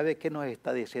 ¿Sabe qué nos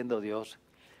está diciendo Dios?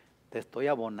 Te estoy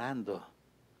abonando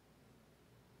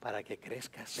para que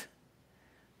crezcas,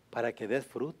 para que des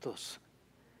frutos,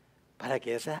 para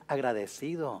que seas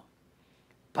agradecido,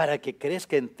 para que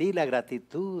crezca en ti la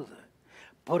gratitud,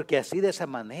 porque así de esa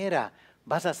manera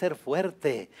vas a ser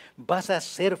fuerte, vas a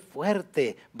ser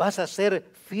fuerte, vas a ser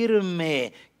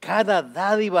firme. Cada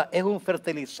dádiva es un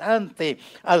fertilizante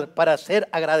para ser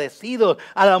agradecidos.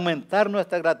 Al aumentar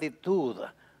nuestra gratitud,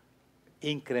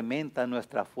 incrementa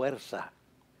nuestra fuerza.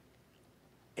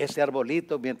 Ese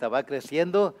arbolito, mientras va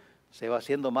creciendo, se va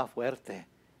haciendo más fuerte,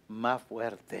 más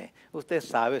fuerte. Usted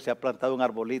sabe, se ha plantado un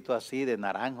arbolito así de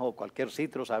naranja o cualquier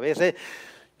citros, a veces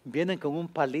vienen con un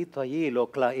palito allí y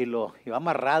va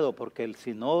amarrado porque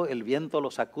si no el viento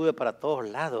lo sacude para todos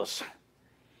lados.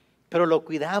 Pero lo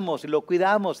cuidamos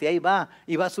y ahí va,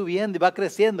 y va subiendo y va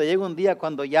creciendo. Llega un día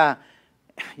cuando ya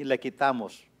y le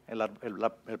quitamos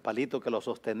el palito que lo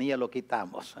sostenía, lo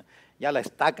quitamos. Ya la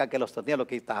estaca que lo sostenía lo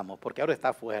quitamos, porque ahora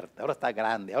está fuerte, ahora está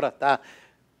grande,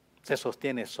 se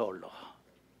sostiene solo.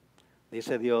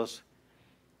 Dice Dios,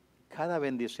 cada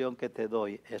bendición que te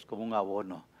doy es como un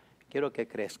abono. Quiero que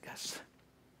crezcas,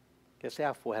 que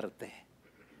sea fuerte,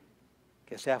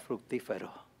 que sea fructífero,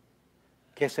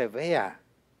 que se vea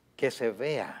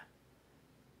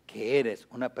que eres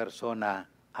una persona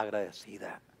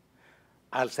agradecida.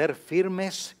 Al ser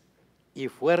firmes y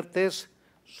fuertes,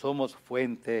 somos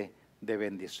fuente de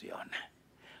bendición.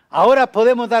 Ahora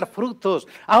podemos dar frutos.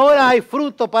 Ahora hay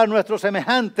fruto para nuestros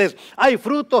semejantes. Hay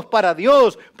frutos para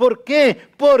Dios. ¿Por qué?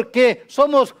 Porque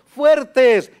somos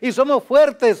fuertes y somos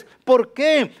fuertes. ¿Por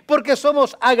qué? Porque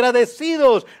somos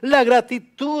agradecidos. La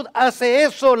gratitud hace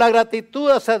eso. La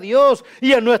gratitud hacia Dios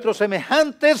y a nuestros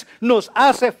semejantes nos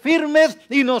hace firmes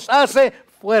y nos hace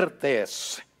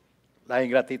fuertes. La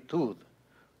ingratitud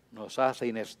nos hace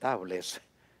inestables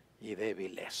y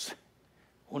débiles.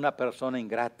 Una persona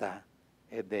ingrata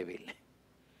es débil.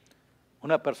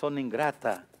 Una persona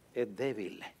ingrata es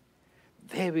débil.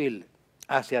 Débil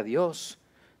hacia Dios,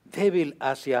 débil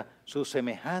hacia sus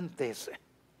semejantes,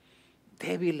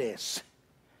 débiles.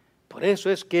 Por eso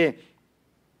es que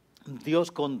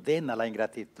Dios condena la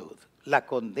ingratitud, la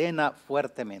condena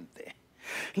fuertemente.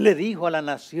 Le dijo a la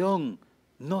nación,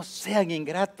 no sean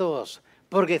ingratos,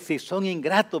 porque si son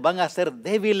ingratos van a ser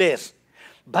débiles.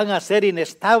 Van a ser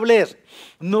inestables,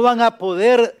 no van a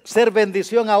poder ser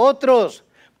bendición a otros,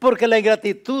 porque la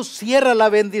ingratitud cierra la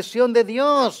bendición de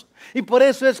Dios. Y por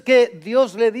eso es que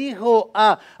Dios le dijo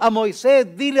a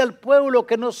Moisés, dile al pueblo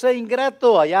que no sea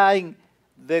ingrato, allá en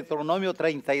Deuteronomio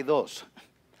 32.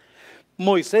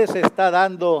 Moisés está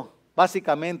dando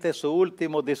básicamente sus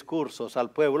últimos discursos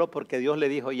al pueblo, porque Dios le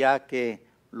dijo ya que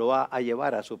lo va a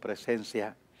llevar a su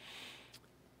presencia.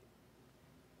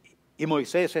 Y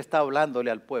Moisés está hablándole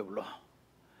al pueblo.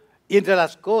 Y entre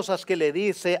las cosas que le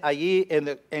dice allí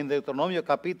en Deuteronomio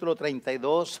capítulo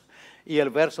 32 y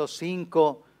el verso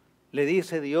 5, le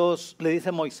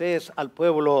dice Moisés al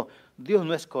pueblo, Dios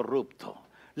no es corrupto.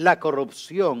 La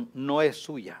corrupción no es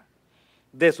suya.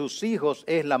 De sus hijos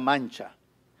es la mancha.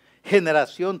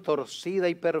 generación torcida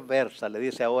y perversa. Le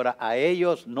dice ahora a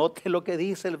ellos, note lo que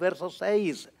dice el verso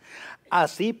 6.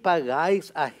 Así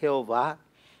pagáis a Jehová,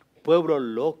 pueblo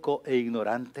loco e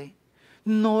ignorante.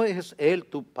 ¿No es Él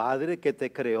tu Padre que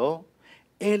te creó?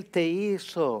 Él te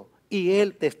hizo y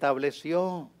Él te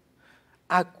estableció.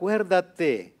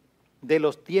 Acuérdate de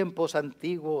los tiempos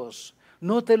antiguos.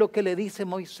 Note lo que le dice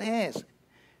Moisés.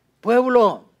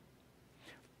 Pueblo,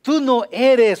 tú no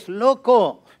eres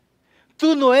loco,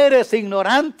 tú no eres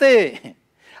ignorante.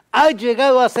 Has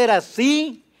llegado a ser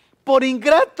así por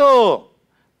ingrato.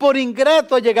 Por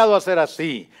ingrato ha llegado a ser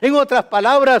así. En otras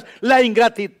palabras, la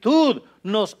ingratitud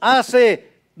nos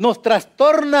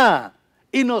trastorna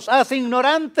y nos hace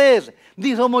ignorantes.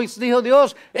 Dijo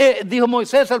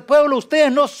Moisés al pueblo,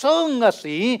 ustedes no son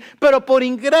así, pero por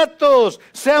ingratos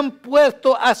se han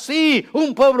puesto así.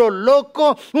 Un pueblo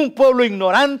loco, un pueblo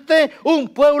ignorante, un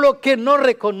pueblo que no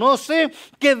reconoce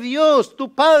que Dios,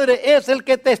 tu Padre, es el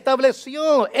que te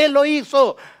estableció. Él lo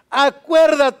hizo.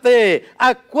 Acuérdate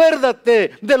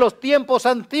de los tiempos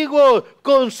antiguos,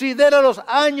 considera los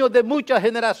años de muchas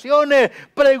generaciones,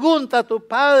 pregunta a tu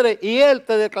padre y él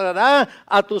te declarará,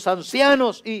 a tus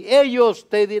ancianos y ellos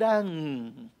te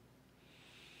dirán.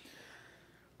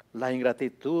 La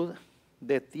ingratitud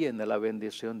detiene la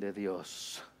bendición de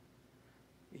Dios.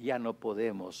 Ya no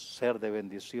podemos ser de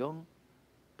bendición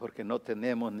porque no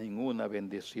tenemos ninguna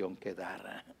bendición que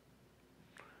dar.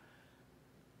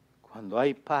 Cuando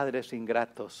hay padres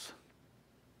ingratos,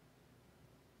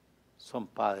 son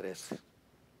padres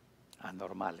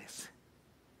anormales.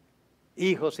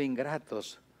 Hijos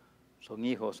ingratos son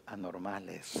hijos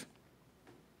anormales.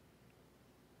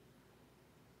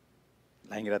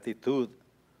 La ingratitud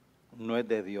no es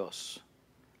de Dios.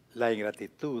 La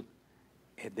ingratitud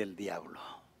es del diablo.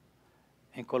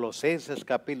 En Colosenses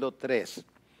capítulo 3,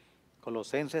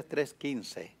 Colosenses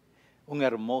 3:15. Un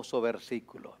hermoso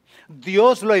versículo.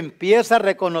 Dios lo empieza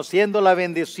reconociendo la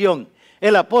bendición.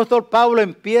 El apóstol Pablo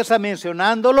empieza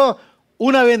mencionándolo,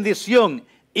 una bendición.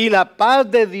 Y la paz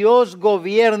de Dios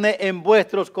gobierne en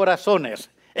vuestros corazones.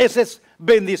 Esa es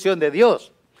bendición de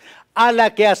Dios. A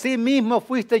la que asimismo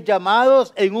fuisteis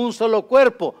llamados en un solo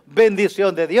cuerpo.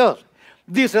 Bendición de Dios.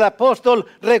 Dice el apóstol,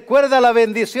 recuerda la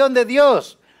bendición de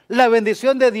Dios. La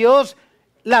bendición de Dios,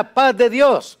 la paz de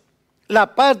Dios.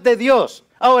 La paz de Dios.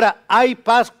 Ahora, hay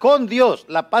paz con Dios.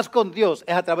 La paz con Dios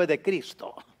es a través de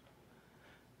Cristo.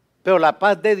 Pero la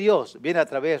paz de Dios viene a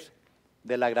través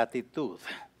de la gratitud.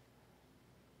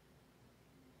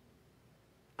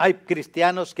 Hay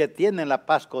cristianos que tienen la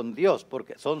paz con Dios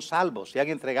porque son salvos, se han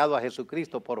entregado a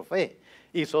Jesucristo por fe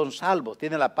y son salvos,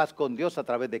 tienen la paz con Dios a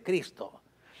través de Cristo.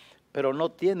 Pero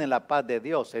no tienen la paz de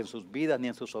Dios en sus vidas, ni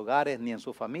en sus hogares, ni en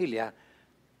su familia,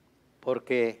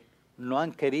 porque no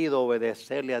han querido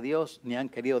obedecerle a Dios, ni han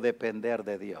querido depender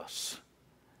de Dios.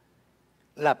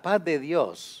 La paz de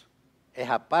Dios es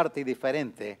aparte y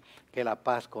diferente que la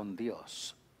paz con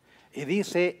Dios. Y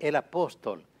dice el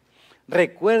apóstol,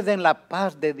 recuerden la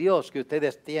paz de Dios que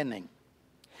ustedes tienen.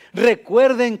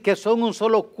 Recuerden que son un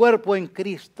solo cuerpo en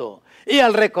Cristo. Y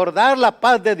al recordar la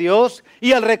paz de Dios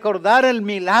y al recordar el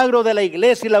milagro de la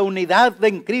iglesia y la unidad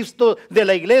en Cristo de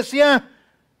la iglesia,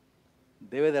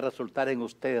 debe de resultar en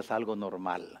ustedes algo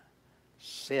normal.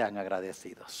 Sean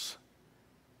agradecidos.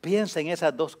 Piensen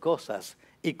esas dos cosas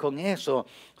y con eso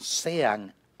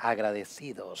sean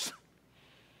agradecidos.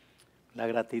 La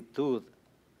gratitud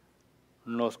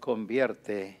nos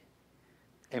convierte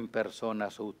en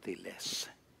personas útiles.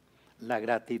 La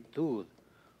gratitud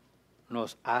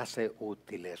nos hace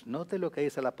útiles. Note lo que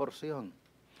dice la porción.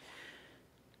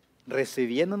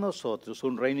 Recibiendo nosotros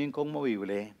un reino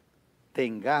inconmovible,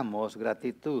 tengamos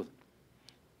gratitud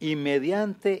y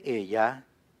mediante ella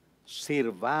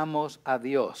sirvamos a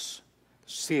Dios.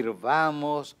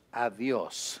 Sirvamos a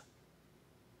Dios.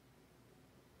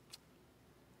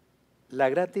 La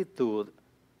gratitud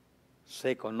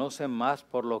se conoce más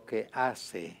por lo que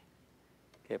hace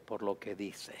que por lo que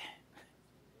dice.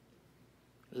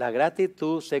 La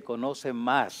gratitud se conoce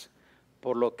más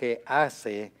por lo que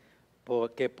hace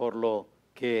que por lo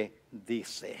que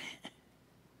dice.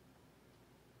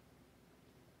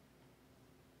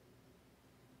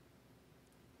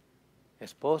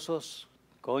 Esposos,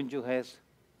 cónyuges,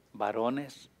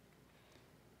 varones,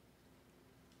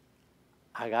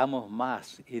 hagamos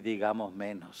más y digamos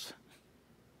menos.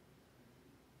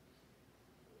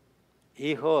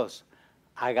 Hijos,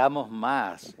 hagamos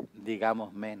más,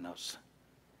 digamos menos.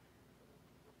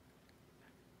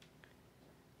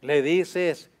 Le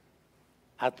dices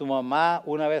a tu mamá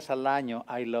una vez al año,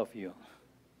 I love you,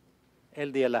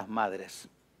 el Día de las Madres.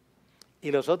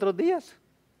 ¿Y los otros días?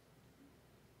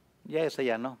 Ya ese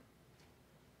ya no.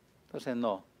 Entonces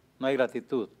no hay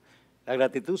gratitud. La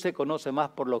gratitud se conoce más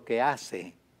por lo que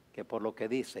hace que por lo que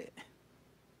dice.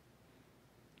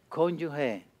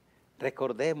 Cónyuge,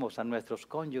 recordemos a nuestros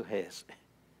cónyuges.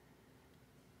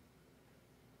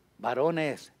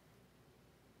 Varones,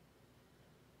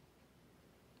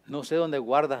 no sé dónde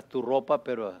guardas tu ropa,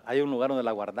 pero hay un lugar donde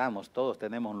la guardamos. Todos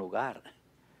tenemos un lugar.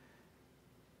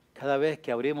 Cada vez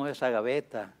que abrimos esa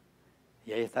gaveta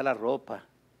y ahí está la ropa,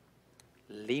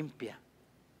 limpia,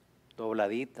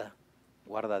 dobladita,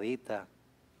 guardadita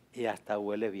y hasta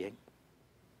huele bien.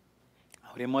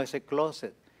 Abrimos ese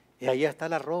closet y ahí está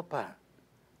la ropa,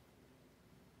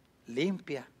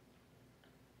 limpia,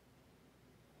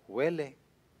 huele,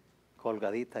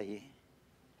 colgadita allí.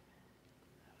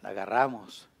 La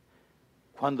agarramos.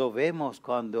 Cuando vemos,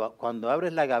 cuando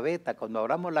abres la gaveta, cuando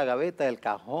abramos la gaveta del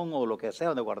cajón o lo que sea,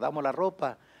 donde guardamos la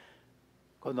ropa,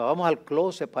 cuando vamos al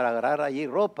closet para agarrar allí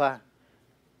ropa,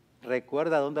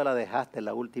 recuerda dónde la dejaste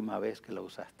la última vez que la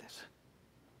usaste.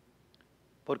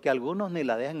 Porque algunos ni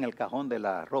la dejan en el cajón de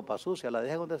la ropa sucia, la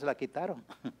dejan donde se la quitaron.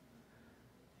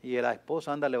 Y la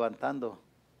esposa anda levantando.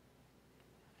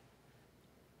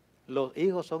 Los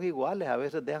hijos son iguales, a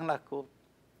veces dejan las cosas,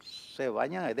 se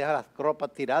bañan y dejan las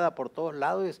ropas tiradas por todos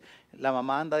lados y la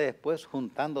mamá anda después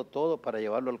juntando todo para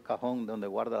llevarlo al cajón donde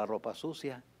guarda la ropa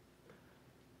sucia.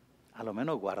 A lo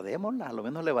menos guardémosla, a lo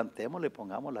menos levantémosla y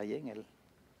pongámosla ahí en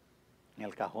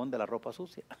el cajón de la ropa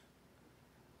sucia.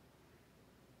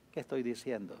 ¿Qué estoy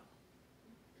diciendo?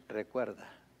 Recuerda,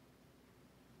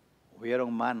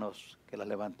 hubieron manos que la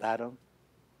levantaron,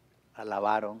 la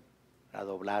lavaron, la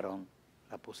doblaron,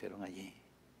 la pusieron allí.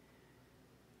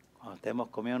 Cuando estemos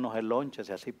comiéndonos el lonche,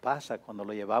 si así pasa, cuando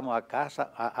lo llevamos a casa,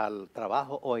 al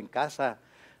trabajo o en casa,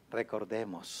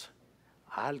 recordemos,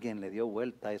 alguien le dio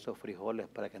vuelta a esos frijoles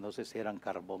para que no se hicieran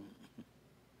carbón.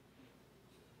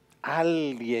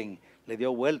 Alguien le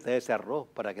dio vuelta a ese arroz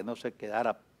para que no se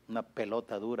quedara una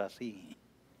pelota dura así.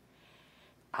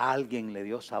 Alguien le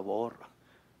dio sabor,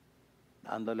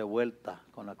 dándole vuelta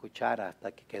con la cuchara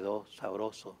hasta que quedó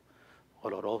sabroso,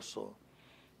 oloroso,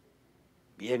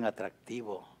 bien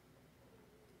atractivo.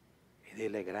 Y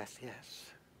dile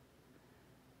gracias.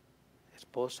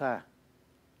 Esposa,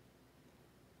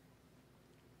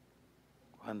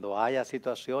 cuando haya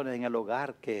situaciones en el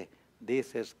hogar que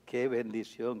dices, qué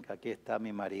bendición que aquí está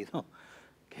mi marido,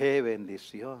 qué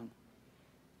bendición.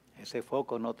 Ese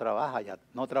foco no trabajaba,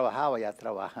 ya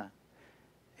trabaja.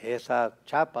 Esa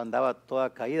chapa andaba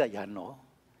toda caída, ya no.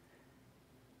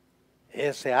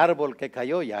 Ese árbol que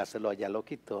cayó, ya lo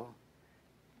quitó.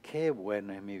 Qué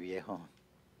bueno es mi viejo.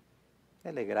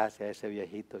 Dele gracias a ese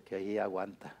viejito que ahí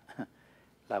aguanta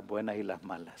las buenas y las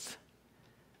malas.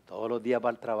 Todos los días va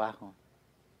al trabajo,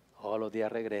 todos los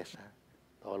días regresa,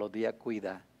 todos los días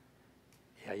cuida.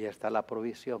 Y ahí está la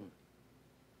provisión.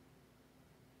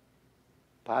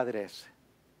 Padres,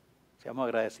 seamos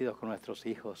agradecidos con nuestros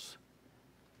hijos.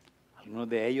 Algunos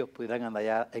de ellos pudieran andar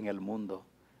allá en el mundo,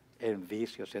 en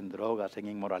vicios, en drogas, en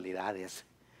inmoralidades,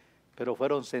 pero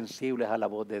fueron sensibles a la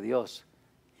voz de Dios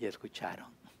y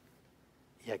escucharon.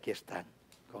 Y aquí están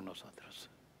con nosotros.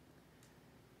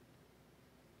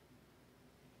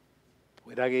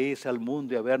 Pudiera irse al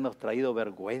mundo y habernos traído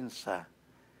vergüenza,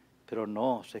 pero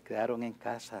no, se quedaron en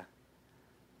casa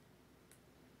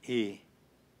y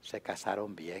se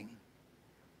casaron bien.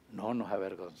 No nos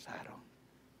avergonzaron.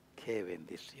 ¡Qué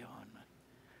bendición!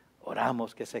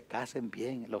 Oramos que se casen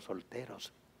bien los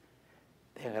solteros.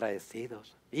 De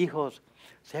agradecidos. Hijos,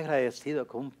 sé agradecido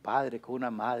con un padre, con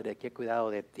una madre que ha cuidado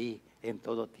de ti en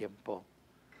todo tiempo.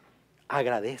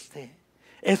 Agradece.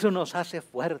 Eso nos hace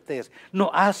fuertes,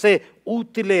 nos hace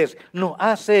útiles,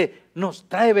 nos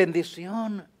trae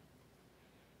bendición.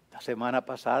 La semana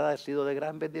pasada ha sido de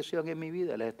gran bendición en mi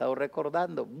vida. Les he estado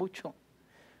recordando mucho.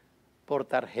 Por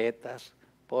tarjetas,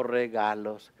 por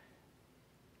regalos,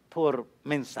 por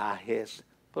mensajes,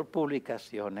 por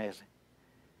publicaciones.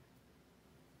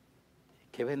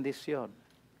 Qué bendición,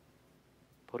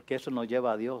 porque eso nos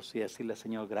lleva a Dios y decirle,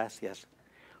 Señor, gracias.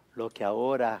 Lo que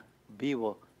ahora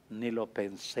vivo ni lo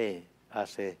pensé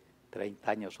hace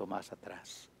 30 años o más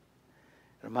atrás.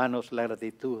 Hermanos, la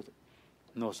gratitud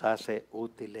nos hace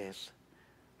útiles.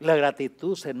 La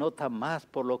gratitud se nota más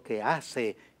por lo que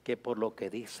hace que por lo que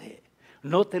dice.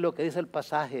 Note lo que dice el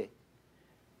pasaje.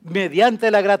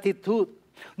 Mediante la gratitud,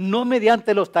 no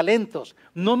mediante los talentos,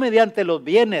 no mediante los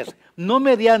bienes, no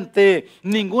mediante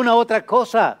ninguna otra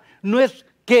cosa. No es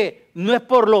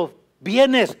por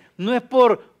bienes, no es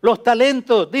por los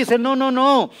talentos. Dice, no, no,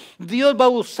 no. Dios va a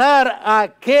usar a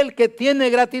aquel que tiene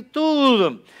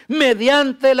gratitud.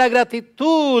 Mediante la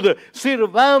gratitud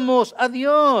sirvamos a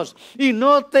Dios. Y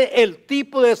note el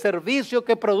tipo de servicio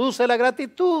que produce la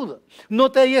gratitud.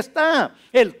 Note, ahí está.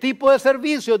 El tipo de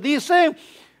servicio dice,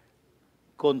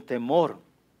 con temor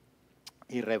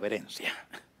y reverencia.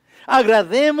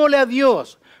 Agradémosle a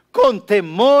Dios con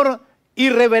temor y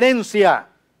reverencia.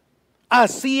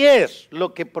 Así es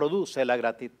lo que produce la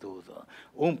gratitud.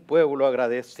 Un pueblo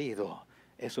agradecido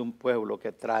es un pueblo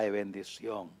que trae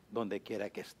bendición donde quiera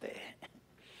que esté.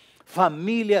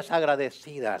 Familias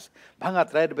agradecidas van a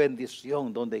traer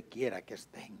bendición donde quiera que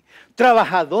estén.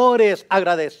 Trabajadores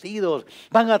agradecidos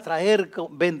van a traer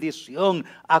bendición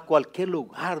a cualquier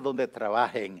lugar donde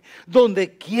trabajen.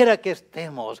 Donde quiera que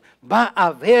estemos va a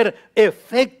haber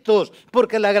efectos,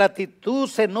 porque la gratitud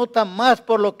se nota más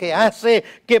por lo que hace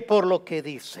que por lo que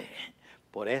dice.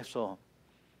 Por eso,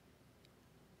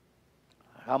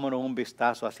 hagámonos un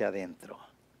vistazo hacia adentro.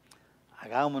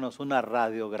 Hagámonos una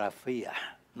radiografía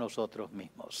nosotros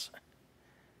mismos.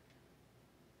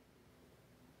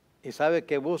 ¿Y sabe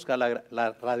qué busca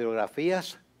las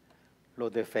radiografías?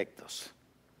 Los defectos.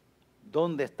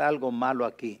 ¿Dónde está algo malo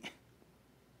aquí?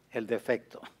 El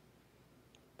defecto.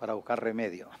 Para buscar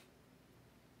remedio.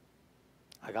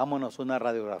 Hagámonos una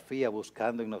radiografía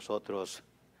buscando en nosotros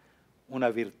una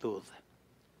virtud.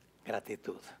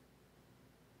 Gratitud.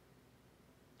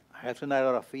 Hágase una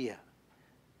radiografía.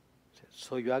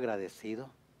 ¿Soy yo agradecido?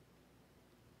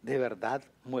 ¿De verdad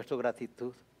muestro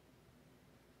gratitud?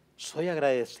 ¿Soy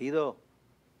agradecido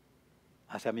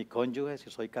hacia mi cónyuge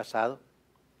si soy casado?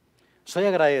 ¿Soy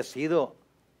agradecido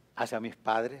hacia mis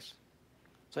padres?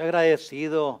 ¿Soy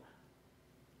agradecido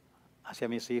hacia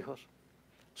mis hijos?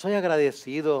 ¿Soy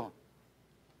agradecido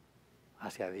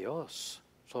hacia Dios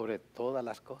sobre todas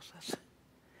las cosas?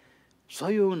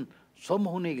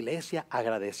 ¿Somos una iglesia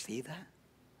agradecida?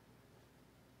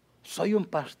 ¿Soy un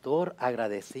pastor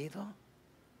agradecido?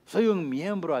 ¿Soy un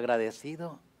miembro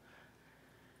agradecido?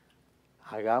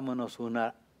 Hagámonos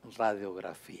una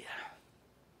radiografía,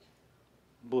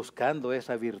 buscando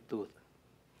esa virtud.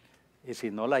 Y si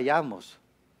no la hallamos,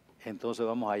 entonces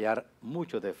vamos a hallar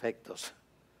muchos defectos.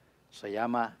 Se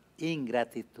llama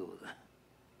ingratitud.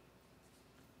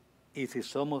 Y si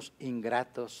somos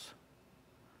ingratos,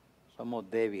 somos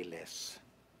débiles,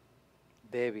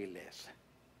 débiles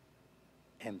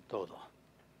en todo.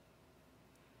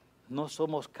 No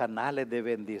somos canales de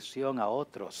bendición a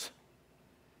otros,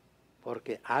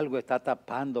 porque algo está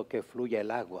tapando que fluya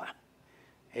el agua.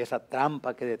 Esa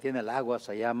trampa que detiene el agua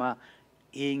se llama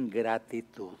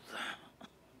ingratitud.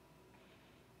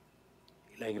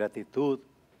 Y la ingratitud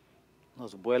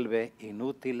nos vuelve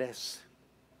inútiles,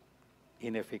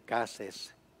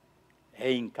 ineficaces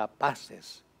e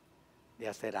incapaces de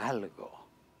hacer algo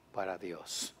para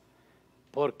Dios.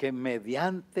 Porque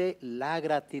mediante la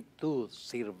gratitud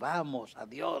sirvamos a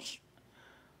Dios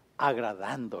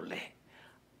agradándole,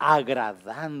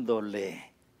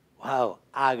 agradándole, wow,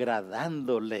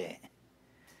 agradándole.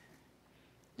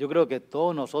 Yo creo que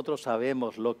todos nosotros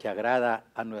sabemos lo que agrada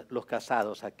a los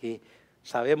casados aquí,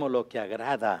 sabemos lo que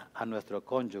agrada a nuestro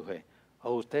cónyuge.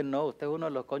 O usted no, usted es uno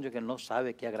de los cónyuges que no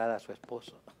sabe qué agrada a su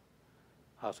esposo.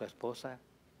 A su esposa,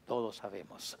 todos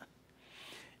sabemos.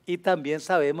 Y también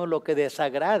sabemos lo que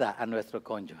desagrada a nuestro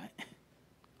cónyuge,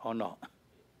 ¿o no?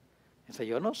 Dice,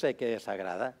 yo no sé qué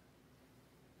desagrada.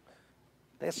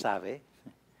 Usted sabe.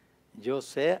 Yo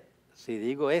sé si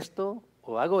digo esto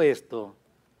o hago esto.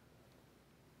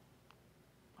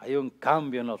 Hay un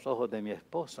cambio en los ojos de mi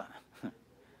esposa.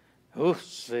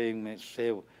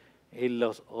 Y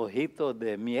los ojitos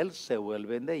de miel se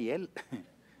vuelven de hiel.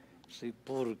 Sí,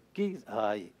 ¿por qué?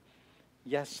 Ay,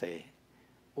 ya sé.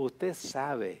 Usted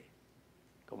sabe,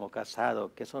 como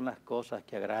casado, qué son las cosas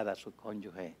que agrada a su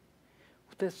cónyuge.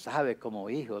 Usted sabe, como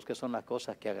hijos, qué son las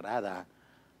cosas que agrada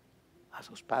a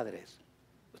sus padres.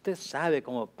 Usted sabe,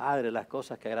 como padre, las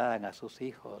cosas que agradan a sus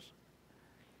hijos.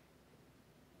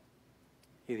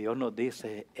 Y Dios nos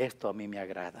dice, esto a mí me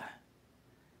agrada.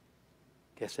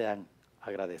 Que sean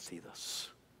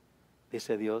agradecidos.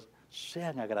 Dice Dios,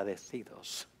 sean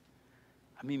agradecidos.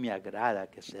 A mí me agrada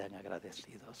que sean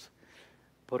agradecidos.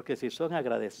 Porque si son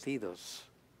agradecidos,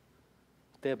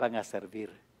 ustedes van a servir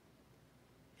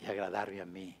y agradarme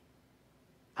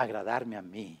a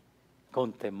mí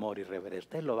con temor y reverencia.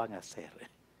 Ustedes lo van a hacer.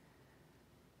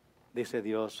 Dice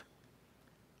Dios,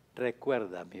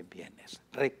 recuerda mis bienes,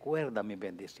 recuerda mis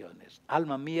bendiciones.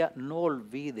 Alma mía, no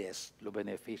olvides los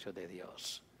beneficios de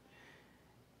Dios.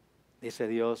 Dice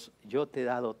Dios, yo te he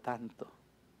dado tanto,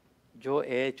 yo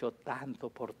he hecho tanto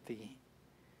por ti.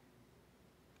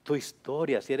 Tu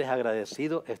historia, si eres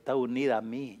agradecido, está unida a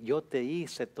mí. Yo te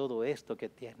hice todo esto que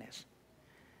tienes.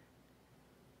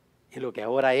 Y lo que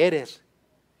ahora eres,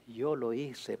 yo lo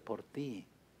hice por ti.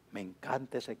 Me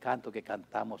encanta ese canto que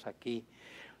cantamos aquí.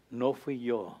 No fui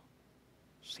yo,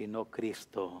 sino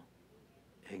Cristo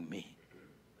en mí.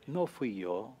 No fui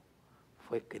yo,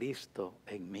 fue Cristo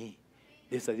en mí.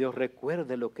 Dice Dios,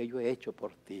 recuerde lo que yo he hecho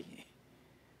por ti.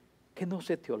 Que no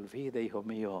se te olvide, hijo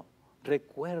mío,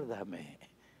 recuérdame.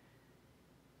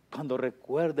 Cuando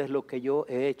recuerdes lo que yo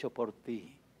he hecho por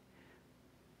ti,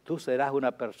 tú serás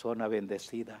una persona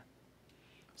bendecida.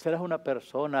 Serás una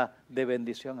persona de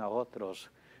bendición a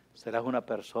otros. Serás una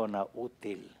persona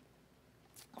útil,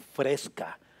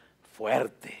 fresca,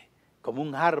 fuerte, como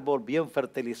un árbol bien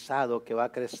fertilizado que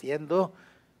va creciendo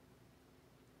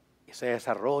y se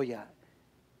desarrolla,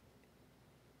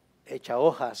 echa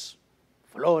hojas,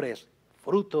 flores,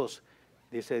 frutos.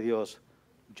 Dice Dios,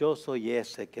 yo soy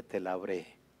ese que te labré,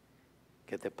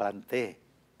 que te planté,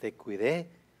 te cuidé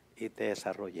y te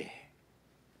desarrollé.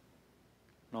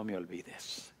 No me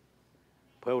olvides.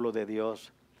 Pueblo de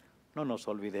Dios, no nos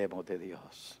olvidemos de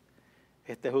Dios.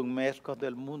 Este es un mes cuando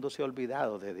el mundo se ha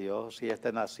olvidado de Dios y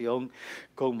esta nación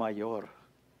con mayor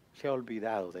se ha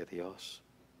olvidado de Dios.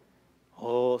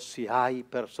 Oh, si hay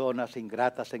personas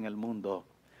ingratas en el mundo,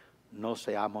 no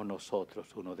seamos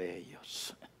nosotros uno de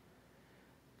ellos.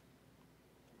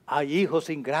 Hay hijos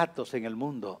ingratos en el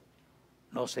mundo,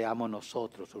 no seamos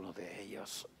nosotros uno de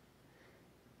ellos.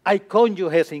 Hay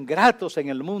cónyuges ingratos en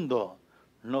el mundo,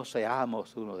 no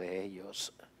seamos uno de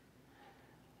ellos.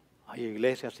 Hay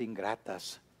iglesias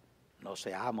ingratas, no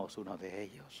seamos uno de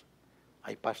ellos.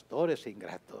 Hay pastores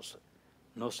ingratos,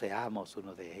 no seamos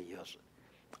uno de ellos.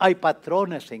 Hay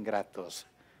patrones ingratos,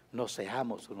 no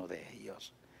seamos uno de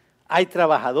ellos. Hay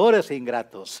trabajadores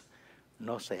ingratos,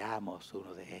 no seamos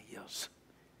uno de ellos.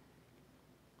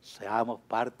 Seamos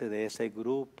parte de ese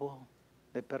grupo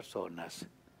de personas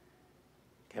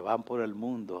que van por el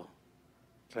mundo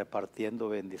repartiendo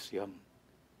bendición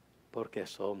porque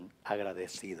son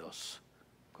agradecidos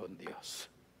con Dios.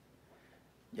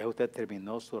 ¿Ya usted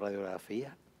terminó su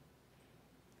radiografía?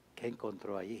 ¿Qué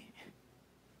encontró allí?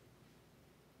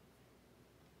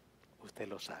 Usted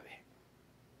lo sabe.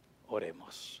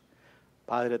 Oremos.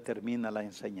 Padre, termina la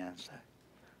enseñanza.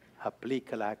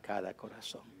 Aplícala a cada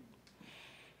corazón.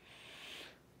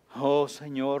 Oh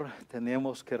Señor,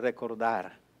 tenemos que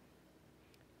recordar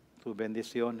tus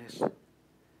bendiciones.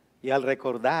 Y al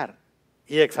recordar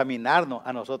y examinarnos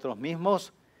a nosotros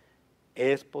mismos,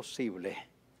 es posible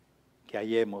que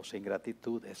hallemos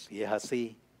ingratitudes. Y es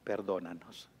así,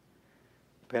 perdónanos.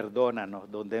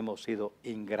 Perdónanos donde hemos sido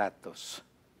ingratos.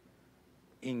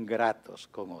 Ingratos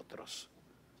con otros.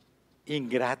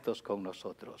 Ingratos con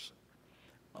nosotros.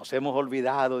 Nos hemos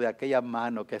olvidado de aquella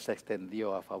mano que se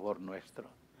extendió a favor nuestro.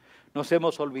 Nos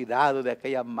hemos olvidado de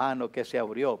aquella mano que se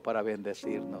abrió para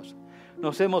bendecirnos.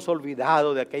 Nos hemos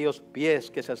olvidado de aquellos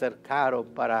pies que se acercaron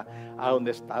para a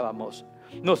donde estábamos.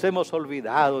 Nos hemos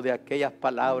olvidado de aquellas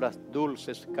palabras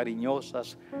dulces,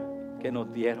 cariñosas que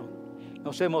nos dieron.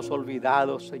 Nos hemos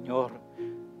olvidado, Señor,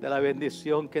 de la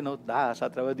bendición que nos das a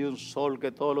través de un sol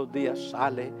que todos los días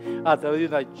sale, a través de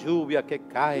una lluvia que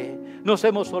cae. Nos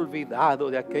hemos olvidado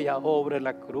de aquella obra en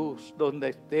la cruz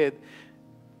donde usted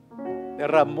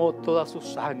derramó toda su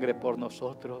sangre por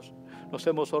nosotros. Nos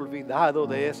hemos olvidado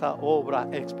de esa obra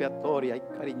expiatoria y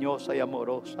cariñosa y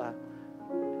amorosa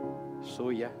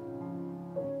suya.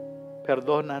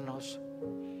 Perdónanos,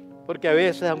 porque a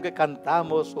veces, aunque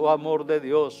cantamos, oh amor de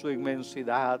Dios, su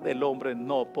inmensidad, el hombre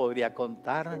no podría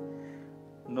contar.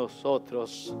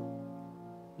 Nosotros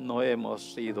no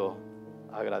hemos sido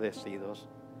agradecidos.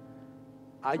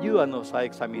 Ayúdanos a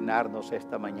examinarnos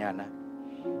esta mañana,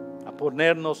 a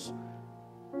ponernos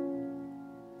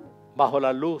bajo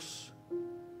la luz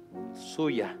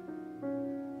suya,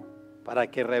 para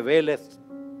que reveles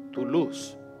tu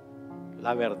luz,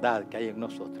 la verdad que hay en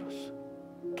nosotros.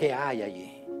 ¿Qué hay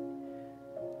allí?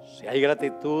 Si hay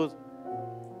gratitud,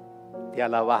 te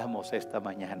alabamos esta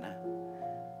mañana.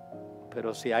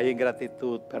 Pero si hay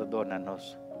ingratitud,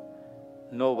 perdónanos.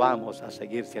 No vamos a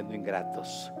seguir siendo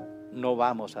ingratos. No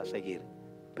vamos a seguir.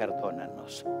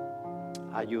 Perdónanos.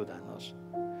 Ayúdanos.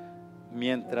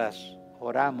 Mientras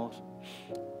oramos,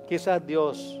 quizás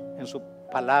Dios en su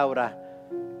palabra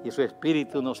y su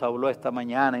espíritu nos habló esta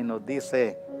mañana y nos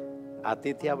dice: a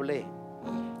ti te hablé,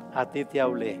 a ti te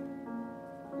hablé.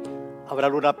 Habrá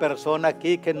alguna persona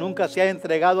aquí que nunca se ha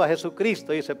entregado a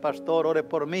Jesucristo. Dice: pastor, ore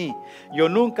por mí. Yo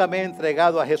nunca me he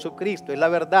entregado a Jesucristo. Es la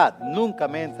verdad, nunca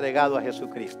me he entregado a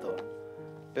Jesucristo.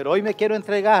 Pero hoy me quiero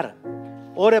entregar.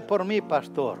 Ore por mí,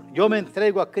 pastor. Yo me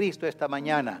entrego a Cristo esta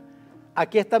mañana.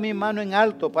 Aquí está mi mano en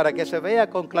alto para que se vea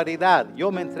con claridad.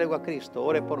 Yo me entrego a Cristo,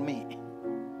 ore por mí.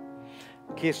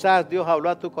 Quizás Dios habló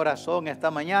a tu corazón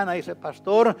esta mañana y dice,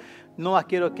 pastor, no más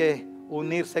quiero que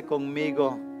unirse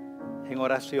conmigo en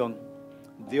oración.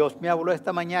 Dios me habló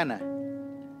esta mañana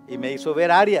y me hizo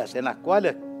ver áreas en las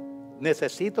cuales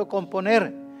necesito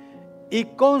componer. Y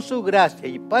con su gracia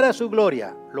y para su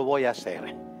gloria lo voy a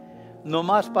hacer. No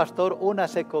más, pastor,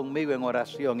 únase conmigo en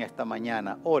oración esta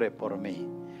mañana. Ore por mí.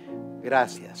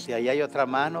 Gracias. Si ahí hay otra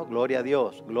mano, gloria a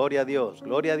Dios, gloria a Dios,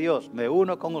 gloria a Dios. Me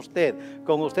uno con usted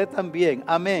también.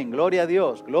 Amén. Gloria a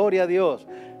Dios, gloria a Dios.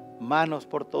 Manos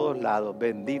por todos lados.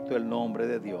 Bendito el nombre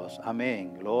de Dios.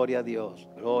 Amén. Gloria a Dios,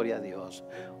 gloria a Dios.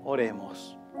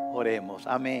 Oremos, oremos.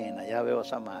 Amén. Allá veo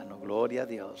esa mano. Gloria a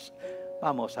Dios.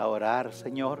 Vamos a orar,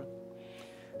 Señor.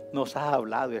 Nos has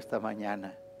hablado esta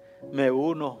mañana. Me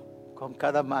uno con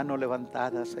cada mano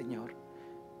levantada, Señor,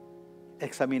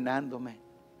 examinándome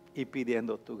y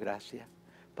pidiendo tu gracia.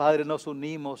 Padre, nos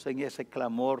unimos en ese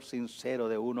clamor sincero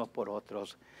de unos por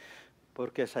otros,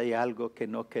 porque si hay algo que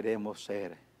no queremos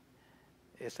ser,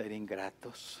 es ser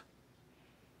ingratos.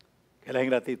 Que la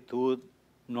ingratitud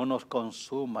no nos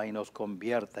consuma y nos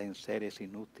convierta en seres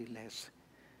inútiles.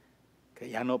 Que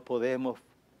ya no podemos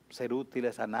ser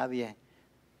útiles a nadie,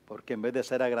 porque en vez de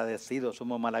ser agradecidos,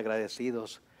 somos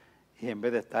malagradecidos, y en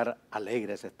vez de estar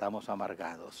alegres, estamos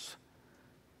amargados.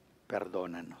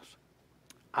 Perdónanos,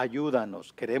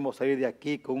 ayúdanos. Queremos salir de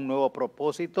aquí con un nuevo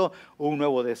propósito, un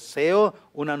nuevo deseo,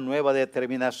 una nueva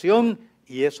determinación,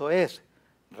 y eso es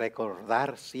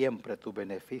recordar siempre tus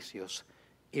beneficios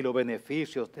y los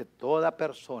beneficios de toda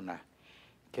persona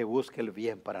que busque el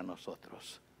bien para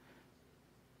nosotros.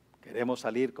 Queremos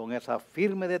salir con esa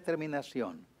firme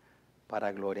determinación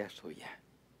para gloria suya.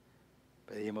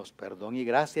 Pedimos perdón y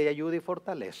gracia y ayuda y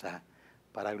fortaleza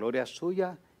para gloria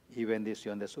suya y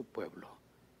bendición de su pueblo.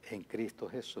 En Cristo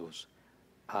Jesús.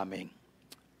 Amén.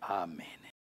 Amén.